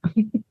pleasing.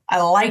 I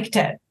liked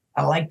it.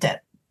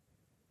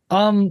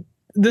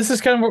 This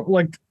is kind of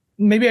like,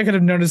 maybe I could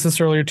have noticed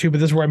this earlier too, but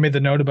this is where I made the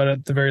note about it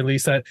at the very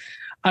least, that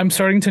I'm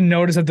starting to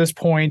notice at this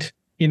point,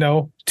 you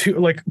know,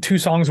 2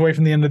 songs away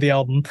from the end of the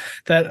album,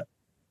 that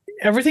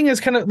everything is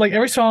kind of like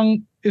every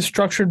song is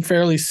structured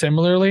fairly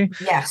similarly.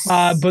 Yes.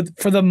 But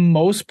for the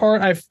most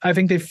part, I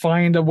think they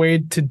find a way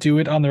to do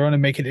it on their own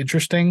and make it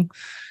interesting.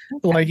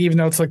 Okay. Like, even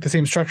though it's like the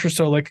same structure.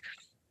 So like,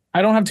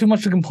 I don't have too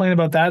much to complain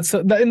about that.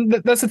 So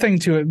that's the thing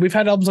to it. We've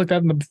had albums like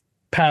that in the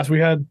past. We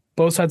had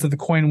both sides of the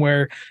coin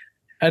where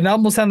an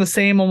album will sound the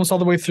same almost all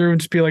the way through and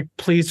just be like,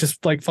 please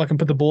just like fucking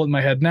put the bullet in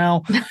my head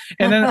now.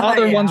 And then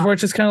other ones where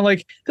it's just kind of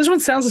like, this one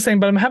sounds the same,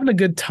 but I'm having a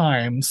good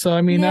time. So,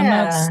 I mean, I'm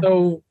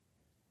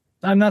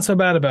not so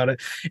bad about it.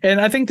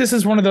 And I think this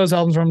is one of those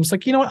albums where I'm just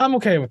like, you know what, I'm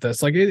okay with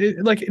this. Like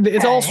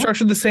it's all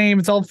structured the same.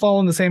 It's all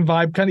following the same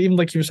vibe, kind of even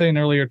like you were saying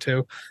earlier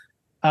too.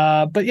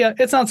 But yeah,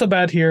 it's not so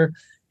bad here.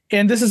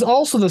 And this is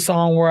also the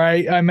song where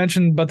I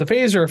mentioned about the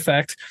phaser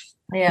effect.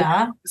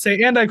 Yeah.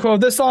 Say, and I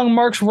quote, "This song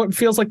marks what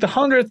feels like the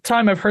 100th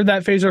time I've heard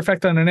that phaser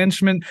effect on an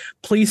instrument.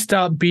 Please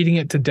stop beating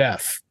it to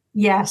death."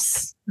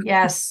 Yes.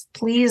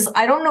 Please.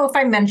 I don't know if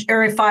I mentioned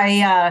or if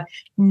I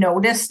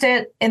noticed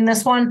it in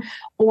this one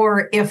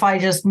or if I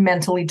just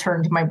mentally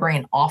turned my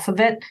brain off of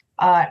it.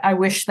 I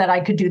wish that I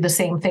could do the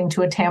same thing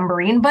to a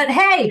tambourine, but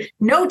hey,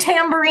 no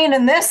tambourine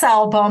in this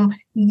album.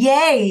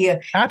 Yay.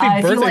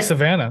 Happy birthday,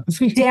 Savannah.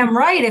 Damn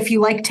right. If you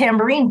like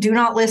tambourine, do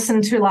not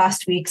listen to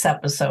last week's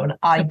episode.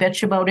 I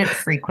bitch about it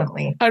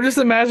frequently. I'm just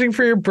imagining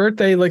for your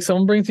birthday, like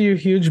someone brings you a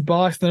huge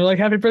box and they're like,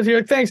 happy birthday.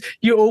 You're like, thanks.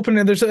 You open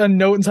it. There's a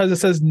note inside that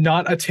says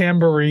not a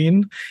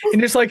tambourine. and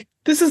you're just like,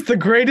 this is the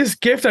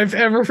greatest gift I've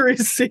ever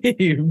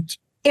received.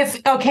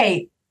 If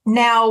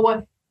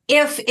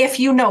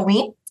you know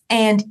me,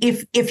 and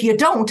if you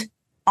don't,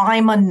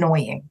 I'm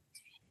annoying.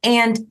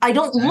 And I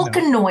don't look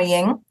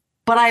annoying,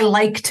 but I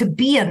like to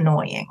be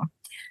annoying.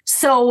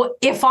 So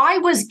if I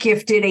was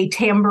gifted a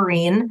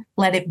tambourine,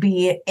 let it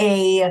be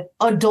a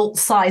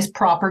adult-sized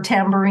proper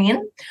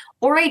tambourine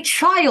or a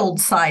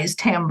child-sized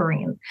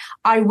tambourine,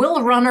 I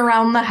will run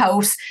around the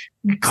house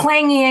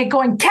clanging it,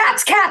 going,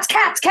 cats, cats,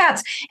 cats,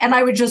 cats. And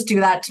I would just do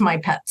that to my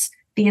pets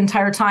the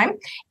entire time,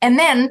 and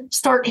then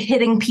start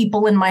hitting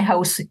people in my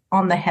house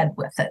on the head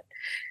with it.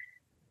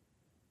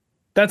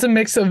 That's a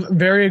mix of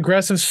very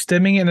aggressive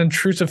stimming and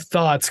intrusive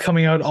thoughts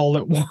coming out all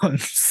at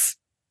once.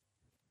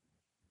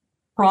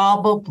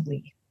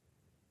 Probably.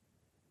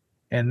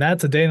 And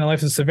that's a day in the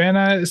life of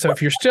Savannah. So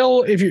if you're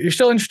still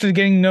interested in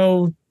getting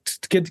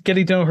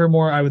to know her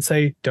more, I would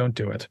say don't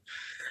do it.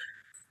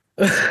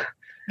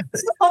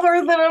 It's not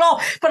worth it at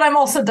all. But I'm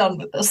also done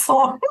with this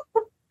song.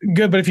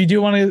 Good, but if you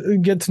do want to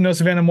get to know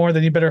Savannah more,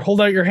 then you better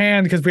hold out your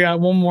hand, because we got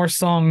one more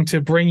song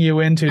to bring you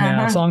into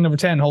now. Song number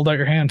 10, Hold Out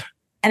Your Hand.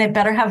 And it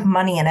better have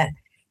money in it.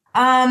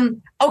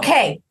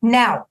 Okay,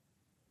 now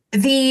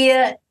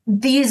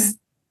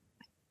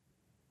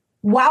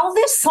while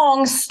this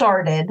song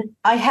started,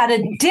 I had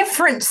a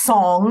different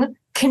song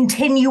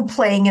continue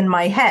playing in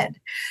my head.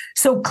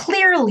 So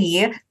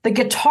clearly the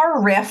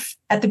guitar riff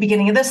at the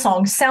beginning of this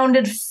song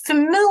sounded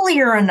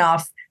familiar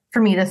enough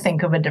for me to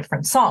think of a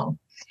different song.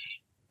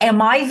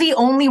 Am I the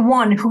only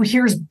one who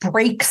hears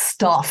break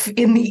stuff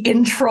in the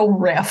intro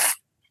riff?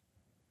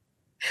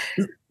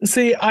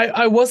 See,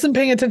 I wasn't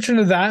paying attention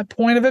to that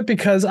point of it,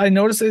 because I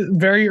noticed it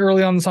very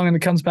early on in the song, and it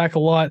comes back a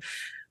lot,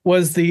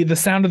 was the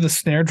sound of the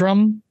snare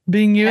drum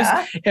being used.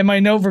 Yeah. And my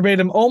note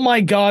verbatim, oh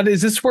my God,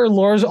 is this where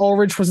Lars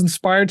Ulrich was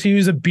inspired to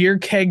use a beer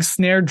keg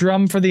snare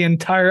drum for the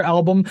entire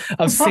album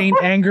of Saint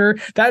Anger?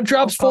 That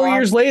drops 4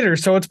 years later,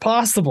 so it's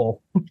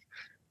possible.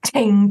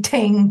 Ting,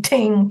 ting,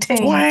 ting, ting,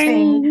 twang,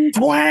 ting.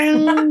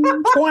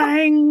 Twang,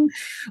 twang.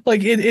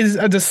 Like, it is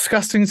a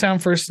disgusting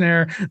sound for a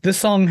snare. This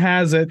song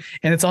has it,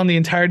 and it's on the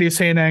entirety of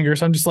Saint Anger.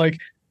 So I'm just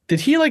like,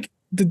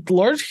 did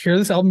Lars hear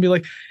this album and be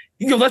like,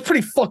 yo, that's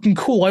pretty fucking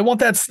cool. I want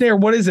that snare.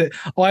 What is it?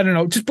 Oh, I don't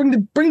know. Just bring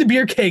the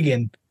beer keg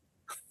in.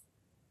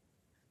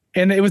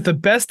 And it was the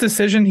best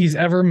decision he's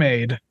ever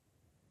made.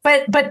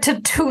 But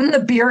to tune the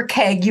beer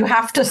keg, you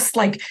have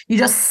to you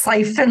just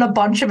siphon a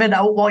bunch of it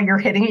out while you're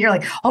hitting it. You're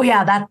like, oh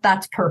yeah,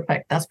 that's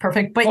perfect. That's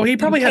perfect. But he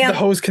probably had the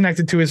hose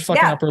connected to his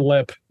fucking upper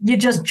lip. You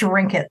just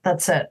drink it.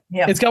 That's it.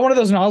 Yeah. It's got one of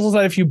those nozzles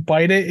that if you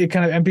bite it, it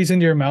kind of empties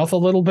into your mouth a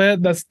little bit.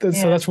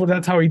 So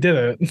that's how he did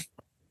it.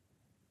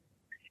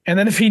 And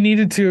then if he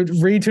needed to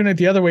retune it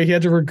the other way, he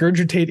had to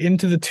regurgitate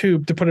into the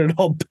tube to put it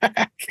all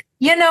back.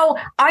 You know,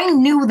 I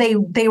knew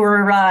they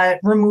were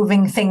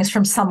removing things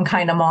from some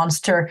kind of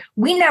monster.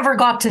 We never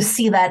got to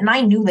see that, and I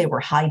knew they were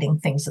hiding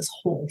things this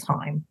whole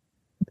time.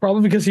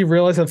 Probably because he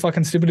realized how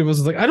fucking stupid it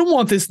was. Like, I don't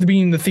want this to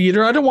be in the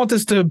theater. I don't want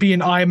this to be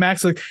in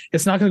IMAX. Like,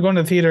 it's not going to go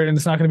into the theater, and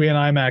it's not going to be in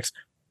IMAX.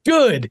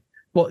 Good.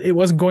 Well, it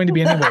wasn't going to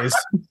be anyways.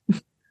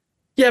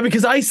 Yeah,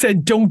 because I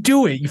said don't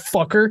do it, you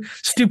fucker.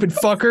 Stupid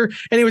fucker.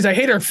 Anyways, I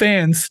hate our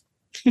fans.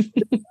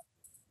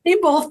 They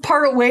both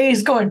part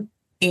ways going,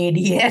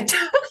 idiot.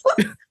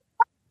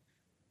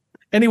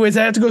 Anyways,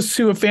 I have to go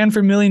sue a fan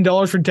for $1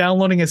 million for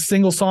downloading a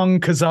single song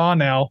Kazaa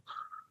now.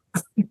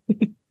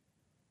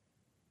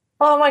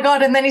 Oh my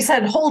God. And then he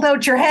said, hold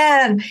out your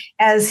hand,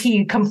 as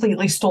he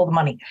completely stole the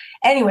money.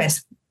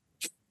 Anyways,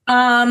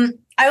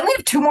 I only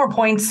have 2 more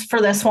points for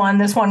this one.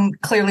 This one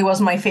clearly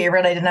wasn't my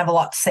favorite. I didn't have a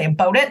lot to say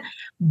about it,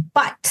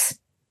 but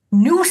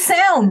new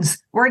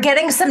sounds. We're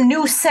getting some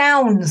new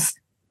sounds.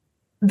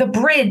 The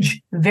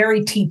bridge,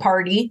 very Tea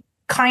Party,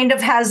 kind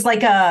of has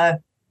like a,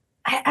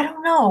 I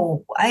don't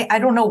know. I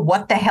don't know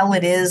what the hell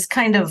it is.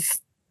 Kind of,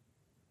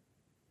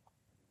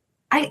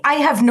 I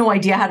have no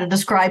idea how to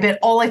describe it.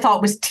 All I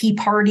thought was Tea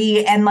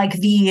Party and like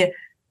the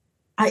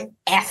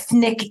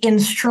ethnic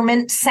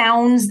instrument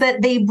sounds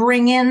that they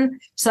bring in.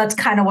 So that's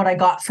kind of what I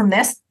got from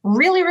this.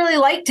 Really, really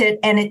liked it.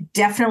 And it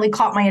definitely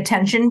caught my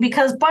attention,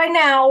 because by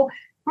now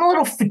I'm a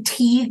little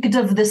fatigued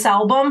of this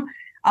album.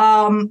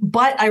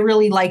 But I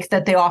really like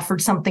that they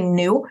offered something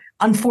new.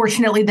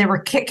 Unfortunately, they were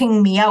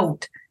kicking me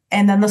out,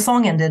 and then the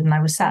song ended and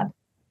I was sad.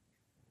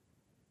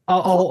 The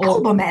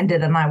album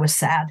ended and I was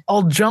sad.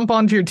 I'll jump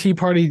onto your Tea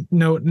Party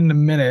note in a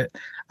minute.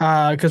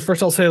 Because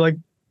first I'll say, like,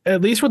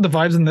 at least with the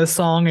vibes in this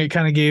song, it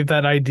kind of gave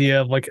that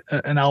idea of like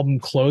an album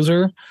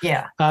closer.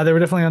 Yeah. They were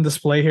definitely on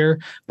display here,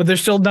 but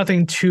there's still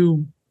nothing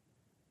too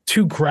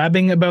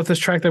grabbing about this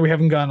track that we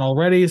haven't gotten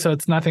already. So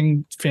it's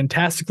nothing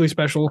fantastically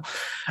special.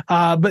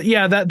 But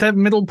yeah, that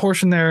middle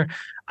portion there,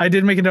 I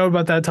did make a note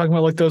about that, talking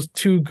about like those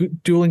 2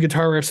 dueling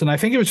guitar riffs. And I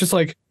think it was just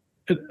like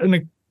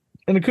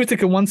an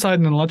acoustic on one side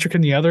and an electric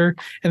on the other,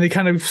 and they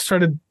kind of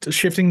started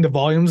shifting the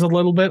volumes a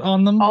little bit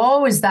on them.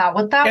 Oh, is that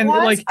what that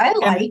was? I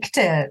liked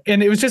it.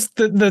 And it was just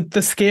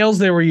the scales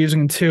they were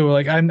using too.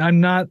 Like I'm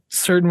not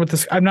certain with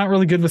this. I'm not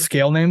really good with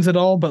scale names at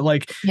all, but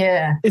like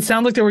it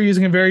sounded like they were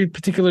using a very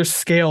particular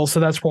scale, so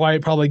that's why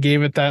it probably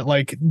gave it that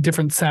like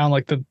different sound,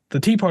 like the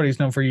Tea Party's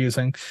known for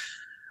using.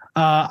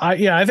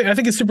 I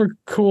think it's super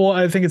cool.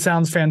 I think it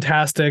sounds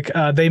fantastic.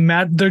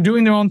 They're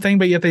doing their own thing,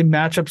 but yet they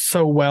match up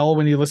so well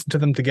when you listen to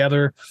them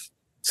together.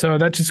 So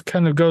that just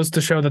kind of goes to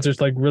show that there's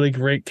like really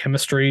great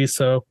chemistry.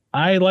 So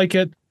I like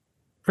it.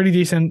 Pretty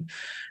decent.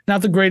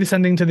 Not the greatest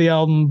ending to the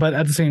album, but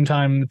at the same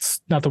time,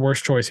 it's not the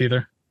worst choice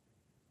either.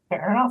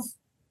 Fair enough.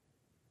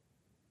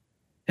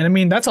 And I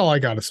mean, that's all I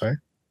got to say.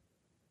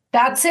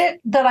 That's it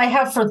that I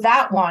have for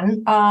that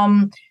one.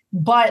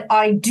 But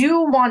I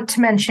do want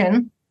to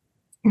mention,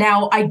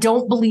 now I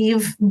don't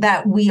believe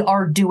that we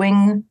are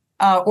doing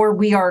or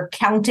we are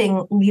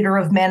counting Leader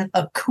of Men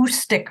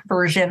acoustic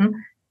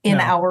version in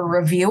our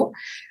review.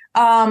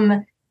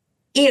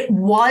 It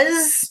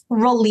was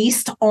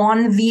released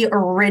on the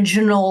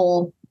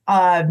original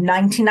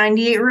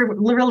 1998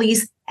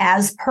 release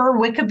as per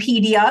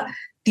Wikipedia.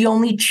 The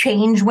only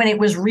change when it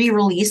was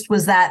re-released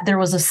was that there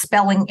was a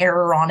spelling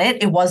error on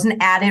it. It wasn't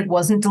added,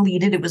 wasn't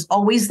deleted. It was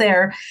always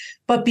there.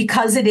 But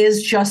because it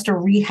is just a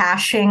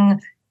rehashing,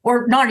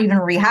 or not even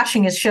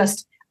rehashing, it's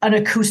just an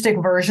acoustic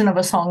version of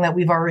a song that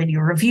we've already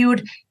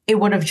reviewed, it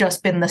would have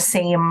just been the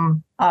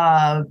same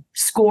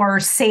score,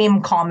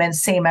 same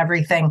comments, same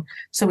everything.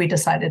 So we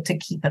decided to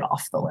keep it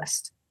off the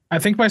list. I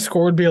think my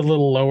score would be a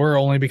little lower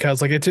only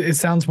because like it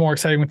sounds more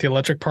exciting with the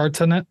electric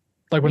parts in it.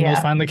 Like when those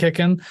finally kick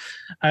in,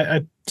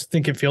 I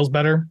think it feels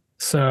better.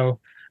 So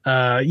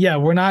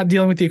we're not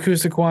dealing with the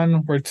acoustic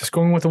one. We're just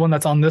going with the one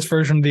that's on this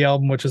version of the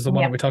album, which is the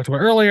one that we talked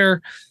about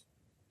earlier.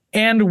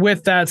 And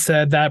with that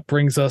said, that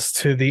brings us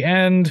to the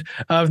end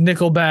of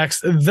Nickelback's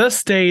The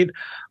State.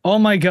 Oh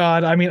my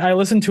God. I mean, I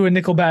listened to a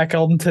Nickelback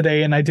album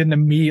today and I didn't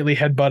immediately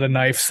headbutt a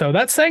knife. So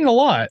that's saying a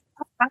lot.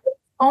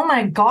 Oh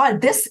my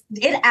God.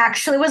 It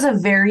actually was a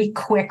very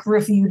quick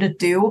review to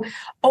do,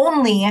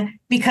 only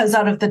because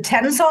out of the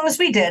 10 songs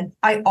we did,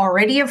 I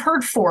already have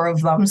heard 4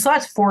 of them. So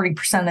that's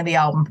 40% of the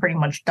album pretty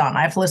much done.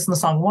 I've listened to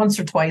the song once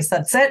or twice.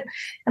 That's it.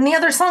 And the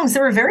other songs,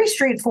 they were very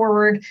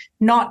straightforward,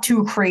 not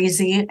too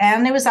crazy.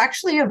 And it was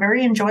actually a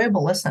very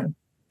enjoyable listen.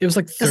 It was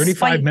like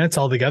 35 minutes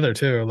altogether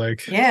too.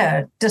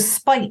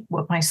 Despite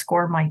what my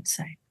score might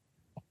say.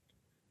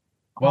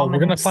 Well, we're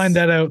going to find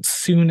that out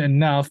soon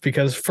enough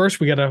because first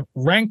we got to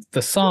rank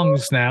the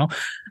songs now.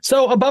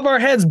 So above our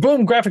heads,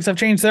 boom, graphics have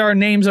changed. There are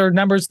names or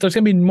numbers. There's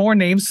going to be more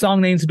names, song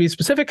names to be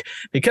specific,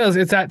 because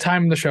it's that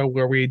time in the show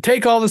where we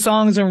take all the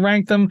songs and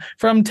rank them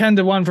from 10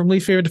 to 1, from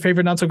least favorite to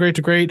favorite, not so great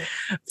to great,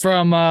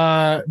 from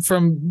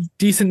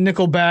decent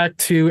Nickelback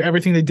to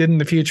everything they did in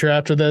the future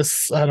after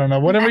this. I don't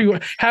know,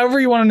 however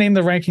you want to name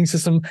the ranking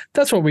system,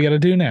 that's what we got to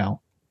do now.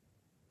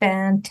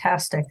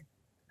 Fantastic.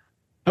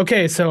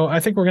 Okay, so I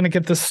think we're going to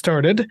get this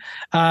started.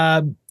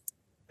 How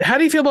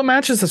do you feel about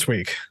matches this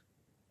week?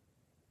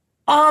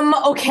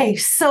 Okay,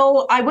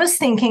 so I was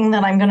thinking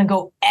that I'm going to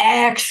go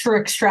extra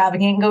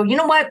extravagant and go, you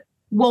know what?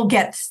 We'll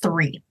get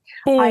 3.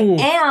 Ooh.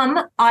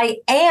 I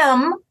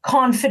am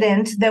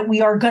confident that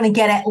we are going to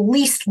get at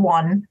least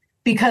 1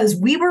 because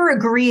we were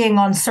agreeing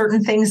on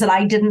certain things that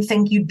I didn't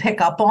think you'd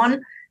pick up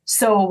on.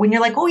 So when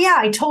you're like, oh yeah,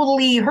 I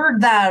totally heard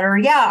that, or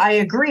yeah, I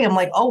agree. I'm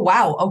like, oh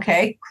wow,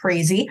 okay,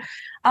 crazy.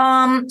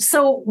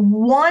 So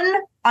 1,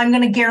 I'm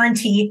going to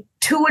guarantee.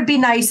 2 would be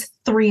nice.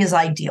 3 is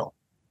ideal.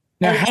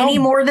 Now, any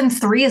more than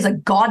 3 is a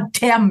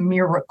goddamn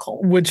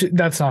miracle. Which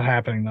that's not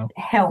happening though.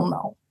 Hell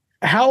no.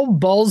 How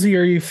ballsy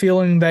are you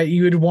feeling that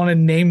you would want to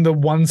name the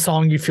one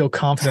song you feel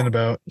confident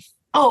about?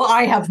 Oh,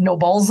 I have no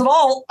balls at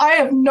all. I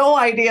have no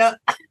idea.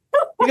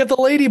 You got the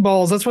lady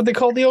balls. That's what they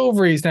call the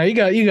ovaries. Now you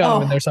got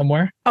them in there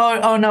somewhere.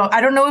 Oh no. I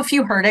don't know if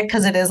you heard it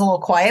because it is a little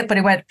quiet, but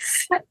it went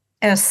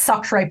and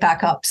sucked right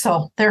back up.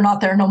 So they're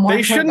not there no more.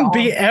 They shouldn't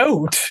be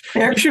out.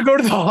 You should go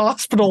to the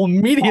hospital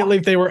immediately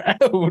if they were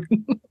out.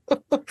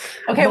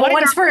 Okay,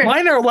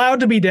 mine are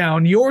allowed to be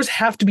down. Yours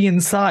have to be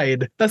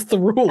inside. That's the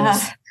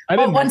rules.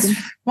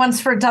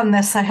 Once we're done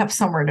this, I have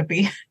somewhere to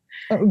be.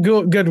 Oh,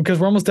 good, because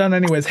we're almost done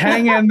anyways.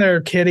 Hang in there,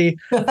 kitty.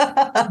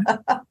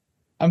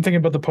 I'm thinking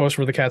about the post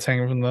where the cat's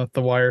hanging from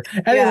the wire.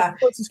 Anyway,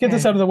 let's just get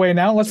this out of the way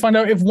now. Let's find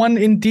out if 1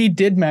 indeed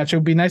did match. It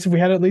would be nice if we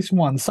had at least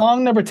 1.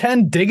 Song number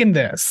 10, Digging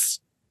This.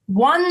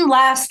 One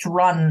Last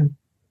Run.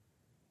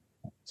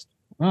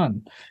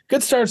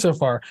 Good start so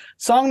far.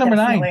 Song number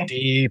 9,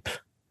 Deep.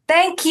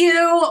 Thank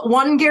you.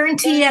 1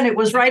 guarantee, and it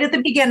was right at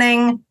the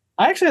beginning.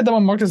 I actually had that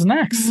one marked as an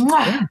X.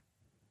 Mwah. Yeah.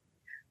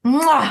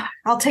 Mwah.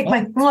 I'll take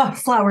my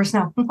flowers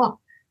now.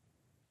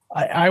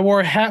 I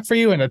wore a hat for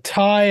you and a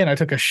tie, and I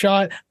took a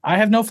shot. I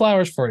have no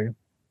flowers for you.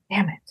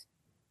 Damn it.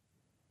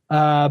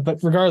 But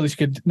regardless,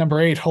 you could, number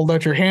 8, hold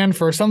out your hand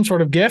for some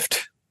sort of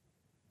gift.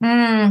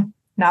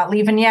 Not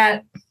leaving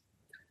yet.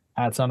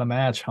 That's not a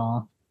match,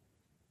 huh?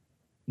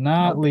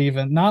 Not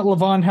leaving. Not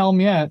Levon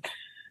Helm yet.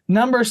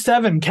 Number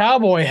 7,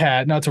 cowboy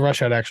hat. No, it's a Rush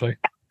hat, actually.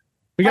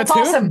 We got That's two?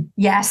 awesome.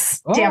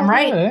 Yes. Damn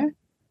right. Okay.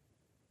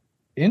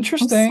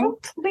 Interesting. I'm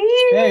so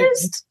pleased. Hey,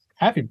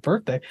 happy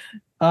birthday.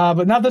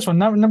 But not this one.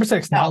 Number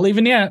 6. No. Not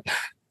leaving yet.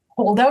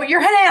 Hold out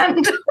your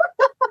hand.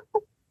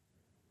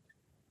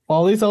 Well,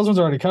 at least those ones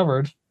are already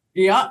covered.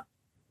 Yeah.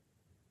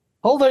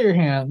 Hold out your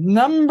hand.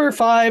 Number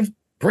 5.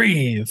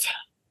 Breathe.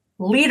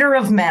 Leader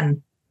of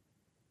Men.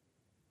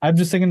 I'm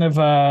just thinking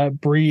of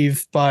Breathe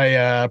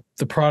by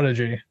The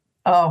Prodigy.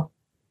 Oh.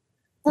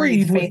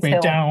 Breathe with Faith me.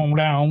 Hill. Down,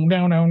 down,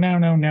 down, down,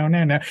 down, down, down,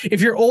 down, down. If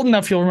you're old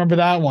enough, you'll remember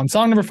that one.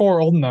 Song number 4,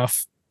 Old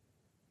Enough.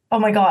 Oh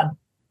my God.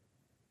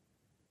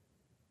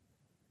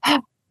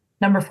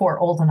 Number 4,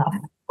 Old Enough.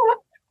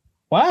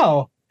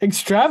 Wow.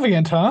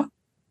 Extravagant, huh?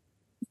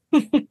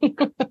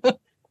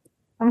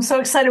 I'm so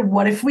excited.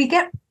 What if we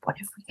get?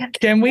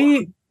 Can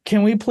we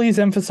please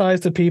emphasize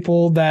to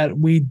people that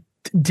we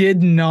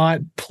did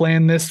not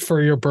plan this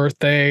for your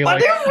birthday? What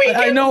Like, if we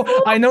I get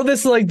know this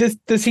is like this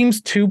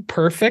seems too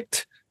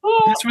perfect.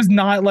 This was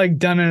not like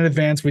done in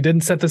advance. We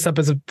didn't set this up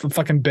as a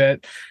fucking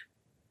bit.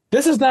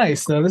 This is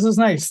nice though. This is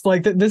nice.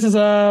 Like this is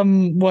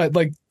what,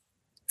 like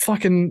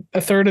fucking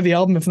a third of the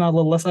album, if not a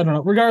little less. I don't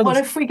know. Regardless.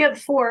 What if we get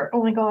 4?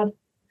 Oh my God.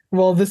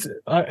 Well, this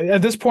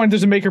at this point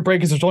there's a make or break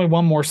because there's only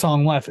one more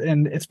song left,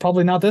 and it's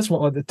probably not this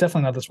one. Well, it's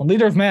definitely not this one.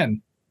 Leader of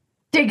Men.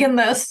 Digging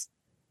this.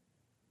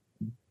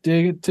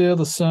 Dig it till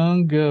the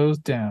sun goes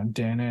down.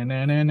 Is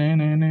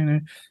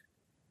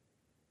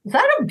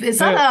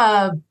that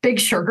a Big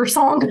Sugar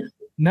song?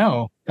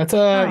 No, that's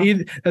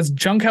that's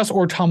Junkhouse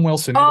or Tom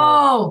Wilson.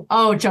 Oh,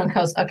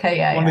 Junkhouse. Okay,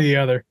 yeah, one or the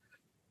other.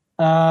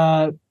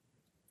 I'm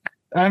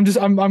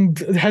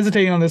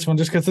hesitating on this one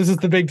just because this is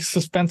the big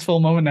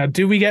suspenseful moment now.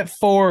 Do we get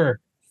 4?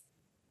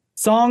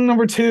 Song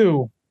number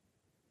 2.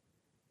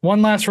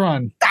 One last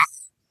run.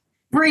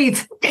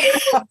 Breathe.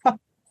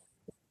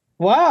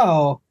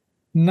 Wow,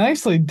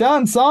 nicely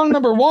done. Song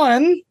number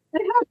 1.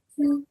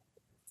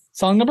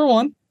 Song number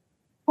 1.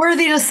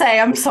 Worthy to say.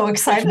 I'm so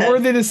excited. It's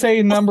worthy to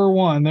say number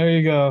 1. There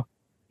you go.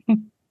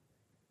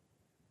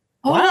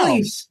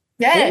 Holy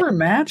shit. 4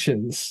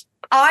 matches.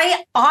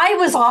 I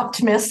was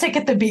optimistic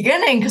at the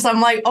beginning because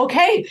I'm like,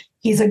 okay,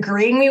 he's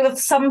agreeing me with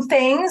some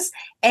things,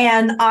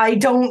 and I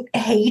don't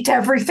hate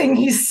everything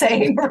he's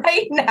saying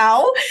right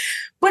now.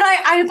 But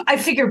I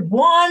figured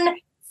 1,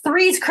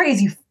 3's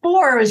crazy.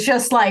 4 is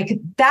just like,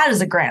 that is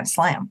a grand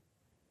slam.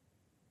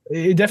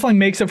 It definitely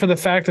makes up for the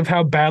fact of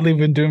how badly we've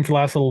been doing for the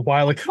last little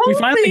while. Like we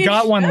finally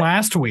got one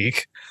last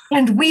week.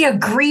 And we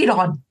agreed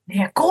on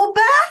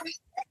Nickelback?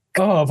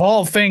 Oh, of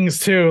all things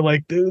too.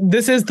 Like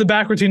this is the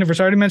Backwards universe.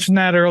 I already mentioned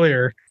that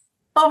earlier.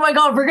 Oh my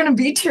God, we're gonna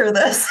B-tier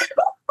this.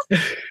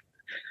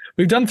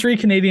 We've done 3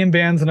 Canadian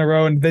bands in a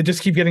row, and they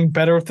just keep getting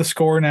better with the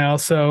score now.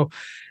 So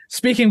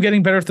speaking of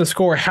getting better with the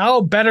score,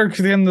 how better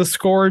can the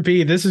score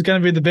be? This is going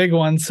to be the big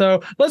one.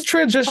 So let's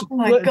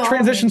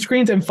transition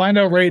screens and find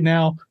out right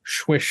now.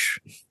 Swish.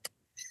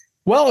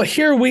 Well,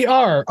 here we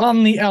are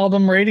on the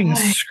album rating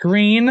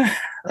screen.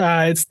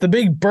 It's the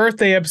big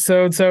birthday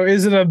episode. So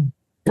is it a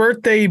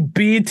birthday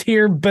B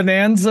tier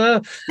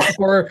bonanza,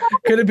 or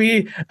could it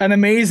be an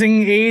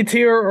amazing A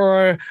tier,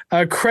 or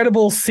a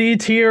credible C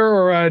tier,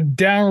 or a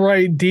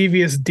downright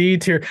devious D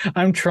tier?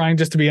 I'm trying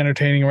just to be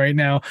entertaining right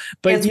now,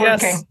 but it's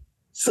working.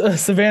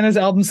 Savannah's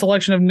album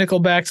selection of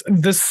Nickelback's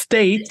The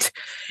State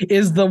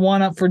is the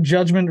one up for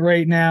judgment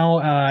right now.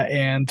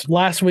 And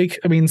last week,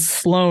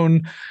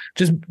 Sloan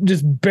just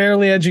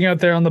barely edging out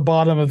there on the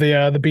bottom of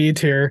the B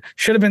tier.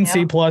 Should have been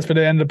C+, but it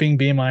ended up being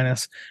B-.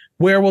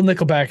 Where will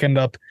Nickelback end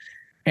up?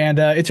 And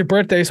it's your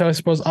birthday, so I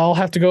suppose I'll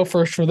have to go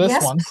first for this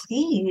one.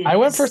 Please. I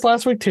went first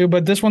last week too,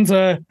 but this one's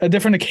a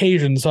different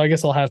occasion, so I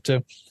guess I'll have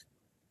to.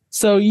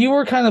 So you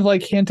were kind of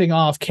like hinting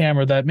off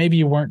camera that maybe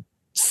you weren't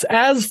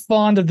as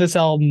fond of this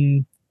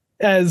album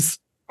as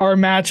our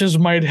matches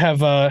might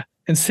have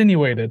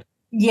insinuated.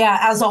 Yeah,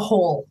 as a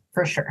whole,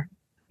 for sure.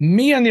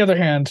 Me, on the other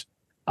hand,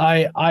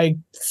 I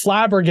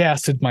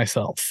flabbergasted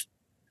myself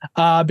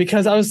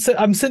because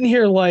I'm sitting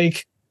here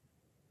like,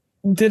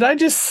 did I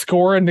just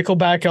score a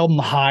Nickelback album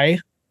high?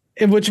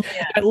 In which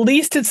at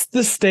least it's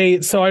The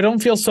State, so I don't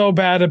feel so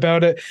bad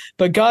about it.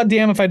 But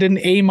goddamn, if I didn't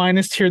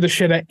A- tier the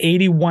shit at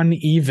 81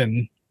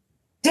 even.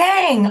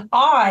 Dang,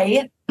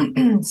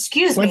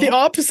 excuse me. Went the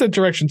opposite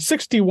direction,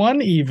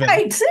 61 even.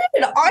 I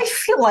did. I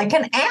feel like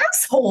an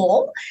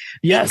asshole.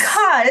 Yes.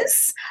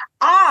 Because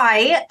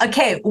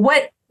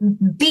what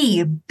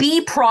B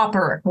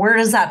proper, where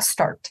does that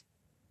start?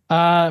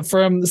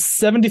 From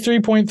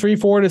 73.34 to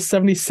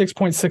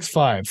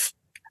 76.65.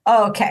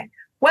 Okay.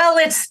 Well,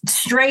 it's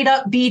straight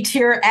up B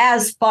tier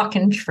as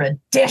fucking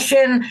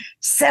tradition.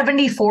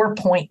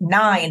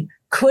 74.9.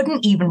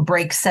 Couldn't even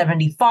break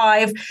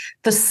 75.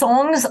 The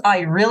songs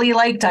I really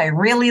liked,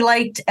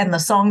 and the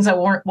songs I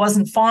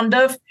wasn't fond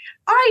of,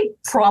 I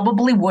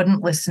probably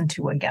wouldn't listen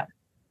to again.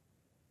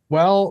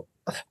 Well,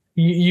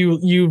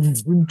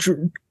 you've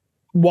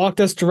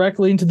walked us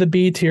directly into the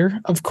B tier,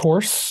 of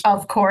course.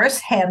 Of course,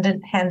 hand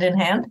in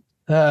hand.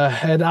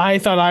 And I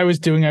thought I was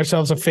doing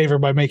ourselves a favor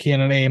by making it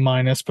an A-,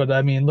 but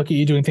I mean, look at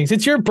you doing things.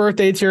 It's your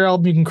birthday. It's your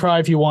album. You can cry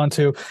if you want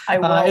to. I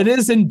will. It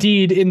is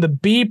indeed in the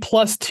B+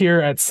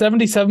 tier at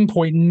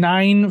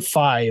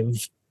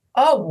 77.95.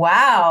 Oh,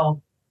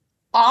 wow.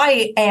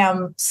 I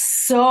am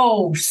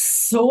so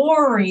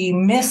sorry,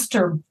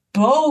 Mr.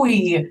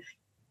 Bowie.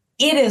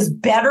 It is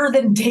better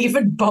than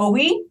David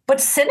Bowie, but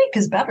Cynic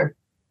is better.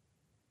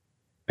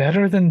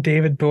 Better than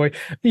David Bowie.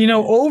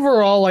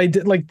 Overall, I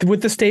did like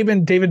with the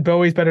statement David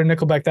Bowie's better than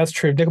Nickelback. That's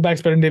true.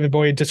 Nickelback's better than David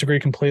Bowie. I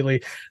disagree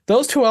completely.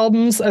 Those two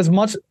albums, as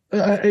much,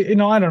 I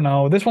don't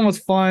know. This one was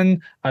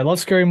fun. I love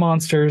Scary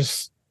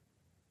Monsters.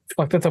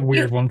 Fuck, that's a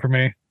weird one for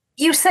me.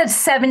 You said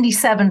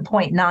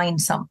 77.9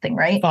 something,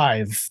 right?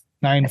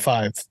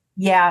 5.95.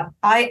 Yeah,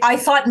 I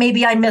thought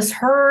maybe I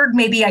misheard.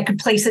 Maybe I could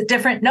place it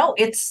different. No,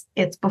 it's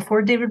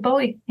before David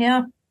Bowie.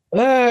 Yeah.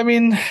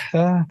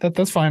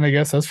 That's fine. I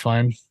guess that's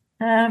fine.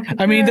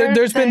 I mean,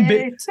 there's been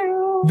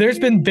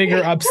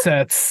bigger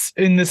upsets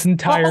in this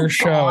entire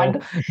show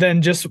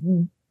than just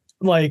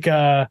like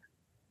fucking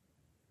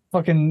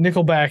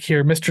Nickelback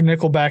here, Mr.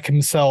 Nickelback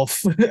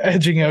himself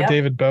edging out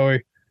David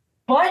Bowie.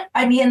 But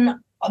I mean,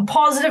 a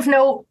positive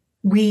note,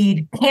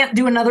 we can't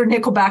do another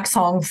Nickelback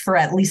song for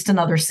at least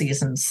another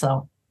season.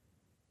 So,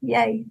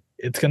 yay.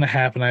 It's going to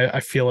happen. I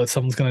feel it.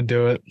 Someone's going to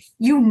do it.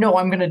 I'm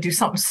going to do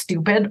something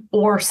stupid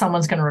or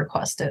someone's going to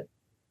request it.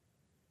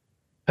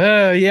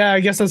 Yeah, I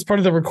guess that's part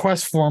of the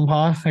request form,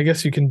 huh? I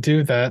guess you can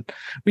do that.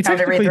 We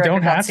technically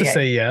don't have to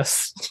say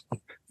yes.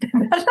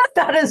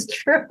 That is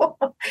true.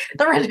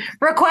 The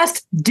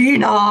request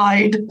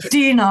denied.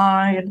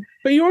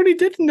 But you already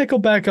did the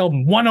Nickelback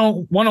album. One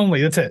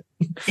only. That's it.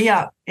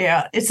 Yeah.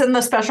 It's in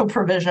the special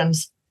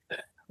provisions.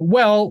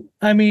 Well,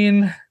 I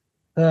mean,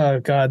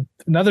 oh God,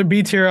 another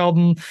B tier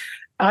album.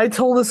 I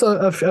told us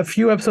a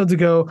few episodes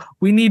ago,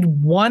 we need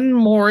one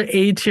more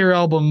A tier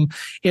album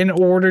in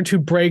order to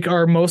break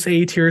our most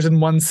A tiers in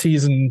one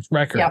season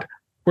record. Yep.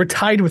 We're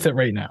tied with it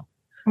right now.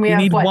 We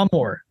need one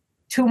more.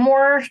 Two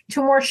more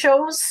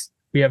shows.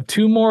 We have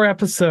 2 more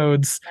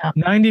episodes. Yeah.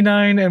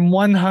 99 and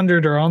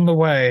 100 are on the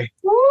way.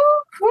 Woo.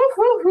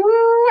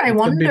 I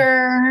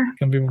wonder. It's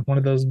going to be one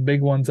of those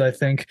big ones, I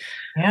think.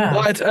 Yeah.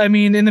 But, I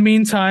mean, in the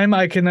meantime,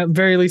 I can at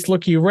very least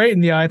look you right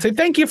in the eye and say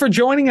thank you for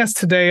joining us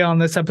today on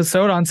this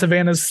episode, on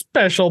Savannah's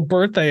special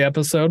birthday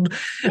episode.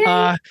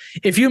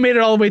 If you made it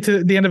all the way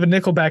to the end of a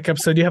Nickelback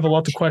episode, you have a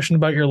lot to question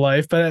about your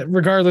life. But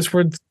regardless,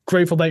 we're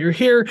grateful that you're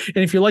here.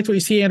 And if you liked what you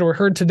see and or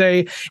heard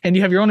today, and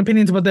you have your own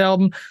opinions about the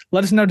album,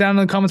 let us know down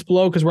in the comments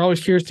below, because we're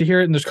always curious to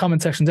hear it. And there's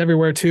comment sections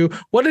everywhere, too.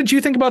 What did you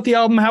think about the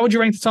album? How would you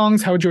rank the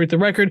songs? How would you rate the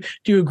record?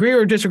 Do you agree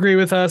or disagree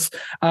with us?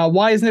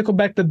 Why is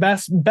Nickelback the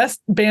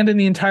best band in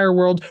the entire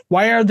world?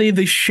 Why are they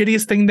the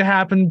shittiest thing to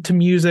happen to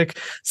music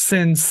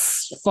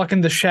since fucking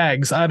the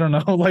Shags? I don't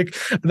know. Like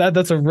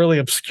that's a really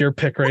obscure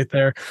pick right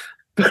there.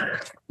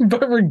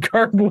 But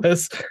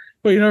regardless,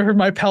 well, you never heard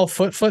my pal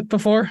Foot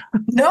before?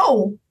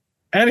 No.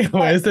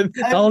 Anyways,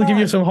 I'll give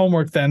you some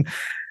homework then.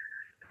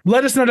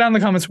 Let us know down in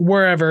the comments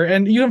wherever.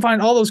 And you can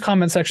find all those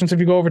comment sections if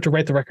you go over to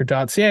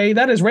ratetherecord.ca.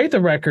 That is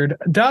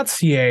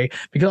ratetherecord.ca,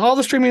 because all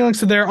the streaming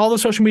links are there, all the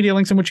social media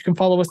links in which you can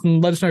follow us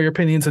and let us know your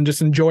opinions and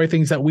just enjoy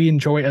things that we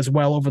enjoy as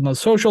well over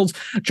those socials.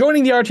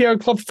 Joining the RTR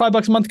Club for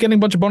 $5 a month, getting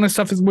a bunch of bonus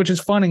stuff, which is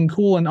fun and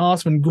cool and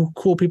awesome, and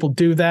cool people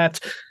do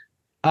that.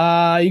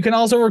 You can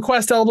also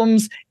request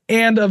albums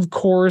and, of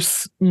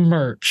course,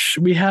 merch.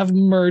 We have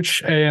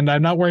merch, and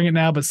I'm not wearing it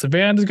now, but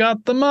Savannah's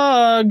got the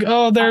mug.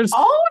 Oh, I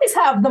always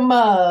have the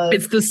mug.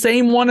 It's the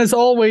same one as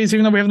always,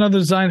 even though we have another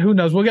design. Who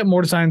knows? We'll get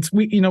more designs.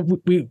 We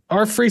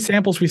our free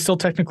samples we still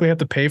technically have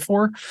to pay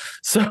for.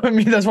 So, I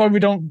mean, that's why we're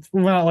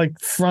not like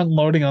front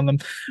loading on them.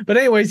 But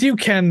anyways, you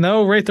can,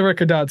 though,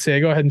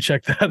 ratetherecord.ca. Go ahead and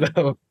check that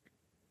out.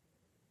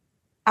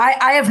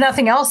 I have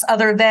nothing else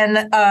other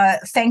than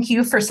thank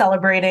you for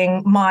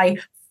celebrating my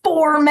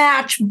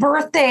 4-match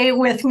birthday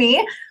with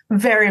me.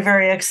 Very,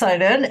 very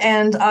excited.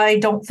 And I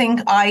don't think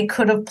I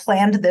could have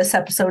planned this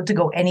episode to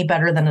go any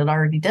better than it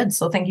already did.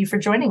 So thank you for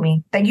joining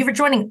me. Thank you for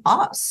joining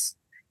us.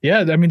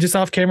 Yeah, I mean, just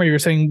off camera, you were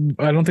saying,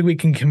 I don't think we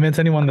can convince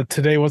anyone that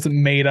today wasn't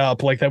made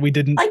up, like that we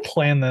didn't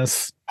plan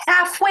this.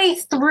 Halfway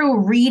through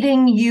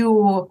reading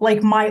you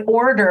like my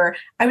order,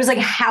 I was like,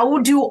 how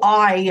do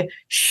I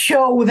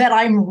show that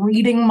I'm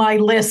reading my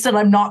list and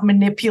I'm not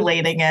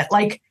manipulating it?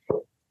 Like,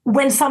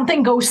 when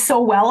something goes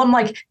so well, I'm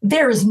like,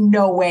 there's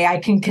no way I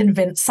can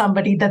convince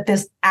somebody that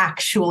this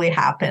actually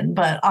happened.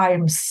 But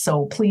I'm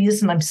so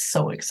pleased and I'm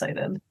so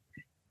excited.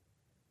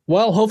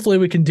 Well, hopefully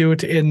we can do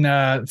it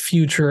in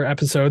future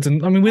episodes.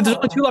 And I mean, there's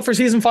only 2 left for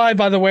season 5,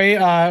 by the way.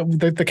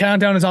 The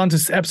countdown is on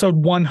to episode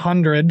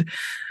 100.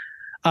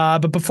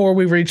 But before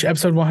we reach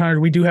episode 100,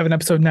 we do have an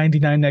episode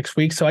 99 next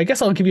week. So I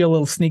guess I'll give you a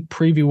little sneak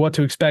preview what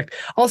to expect.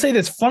 I'll say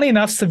this. Funny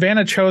enough,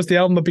 Savannah chose the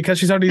album, but because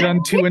she's already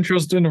done 2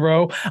 intros in a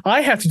row,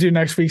 I have to do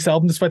next week's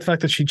album, despite the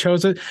fact that she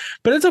chose it.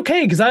 But it's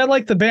okay, because I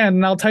like the band,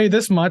 and I'll tell you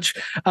this much.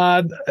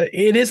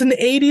 It is an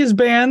 80s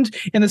band,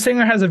 and the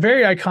singer has a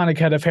very iconic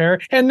head of hair.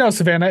 And no,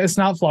 Savannah, it's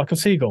not Flock of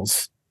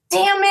Seagulls.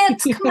 Damn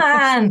it. Come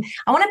on.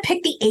 I want to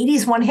pick the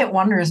 80s one-hit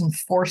wonders and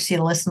force you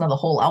to listen to the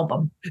whole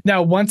album.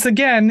 Now, once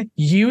again,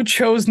 you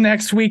chose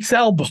next week's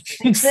album.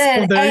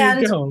 So there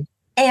you go.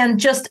 And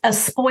just a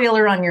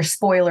spoiler on your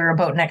spoiler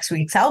about next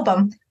week's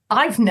album.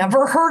 I've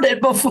never heard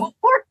it before.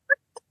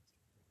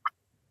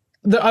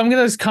 I'm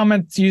going to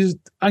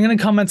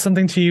comment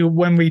something to you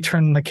when we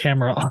turn the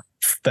camera off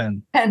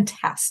then.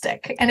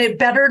 Fantastic. And it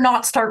better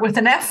not start with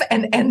an F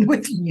and end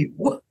with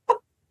U.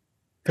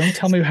 Don't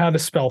tell me how to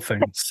spell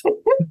things.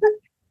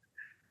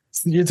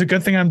 It's a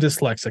good thing I'm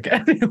dyslexic.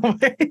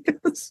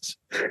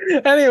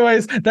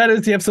 Anyways, that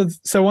is the episode.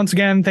 So once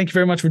again, thank you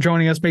very much for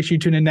joining us. Make sure you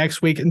tune in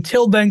next week.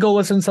 Until then, go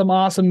listen to some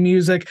awesome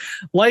music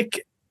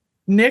like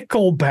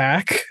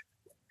Nickelback.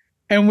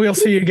 And we'll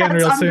see you again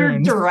real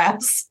soon.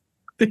 Duress.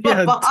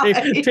 Yeah,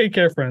 take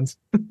care, friends.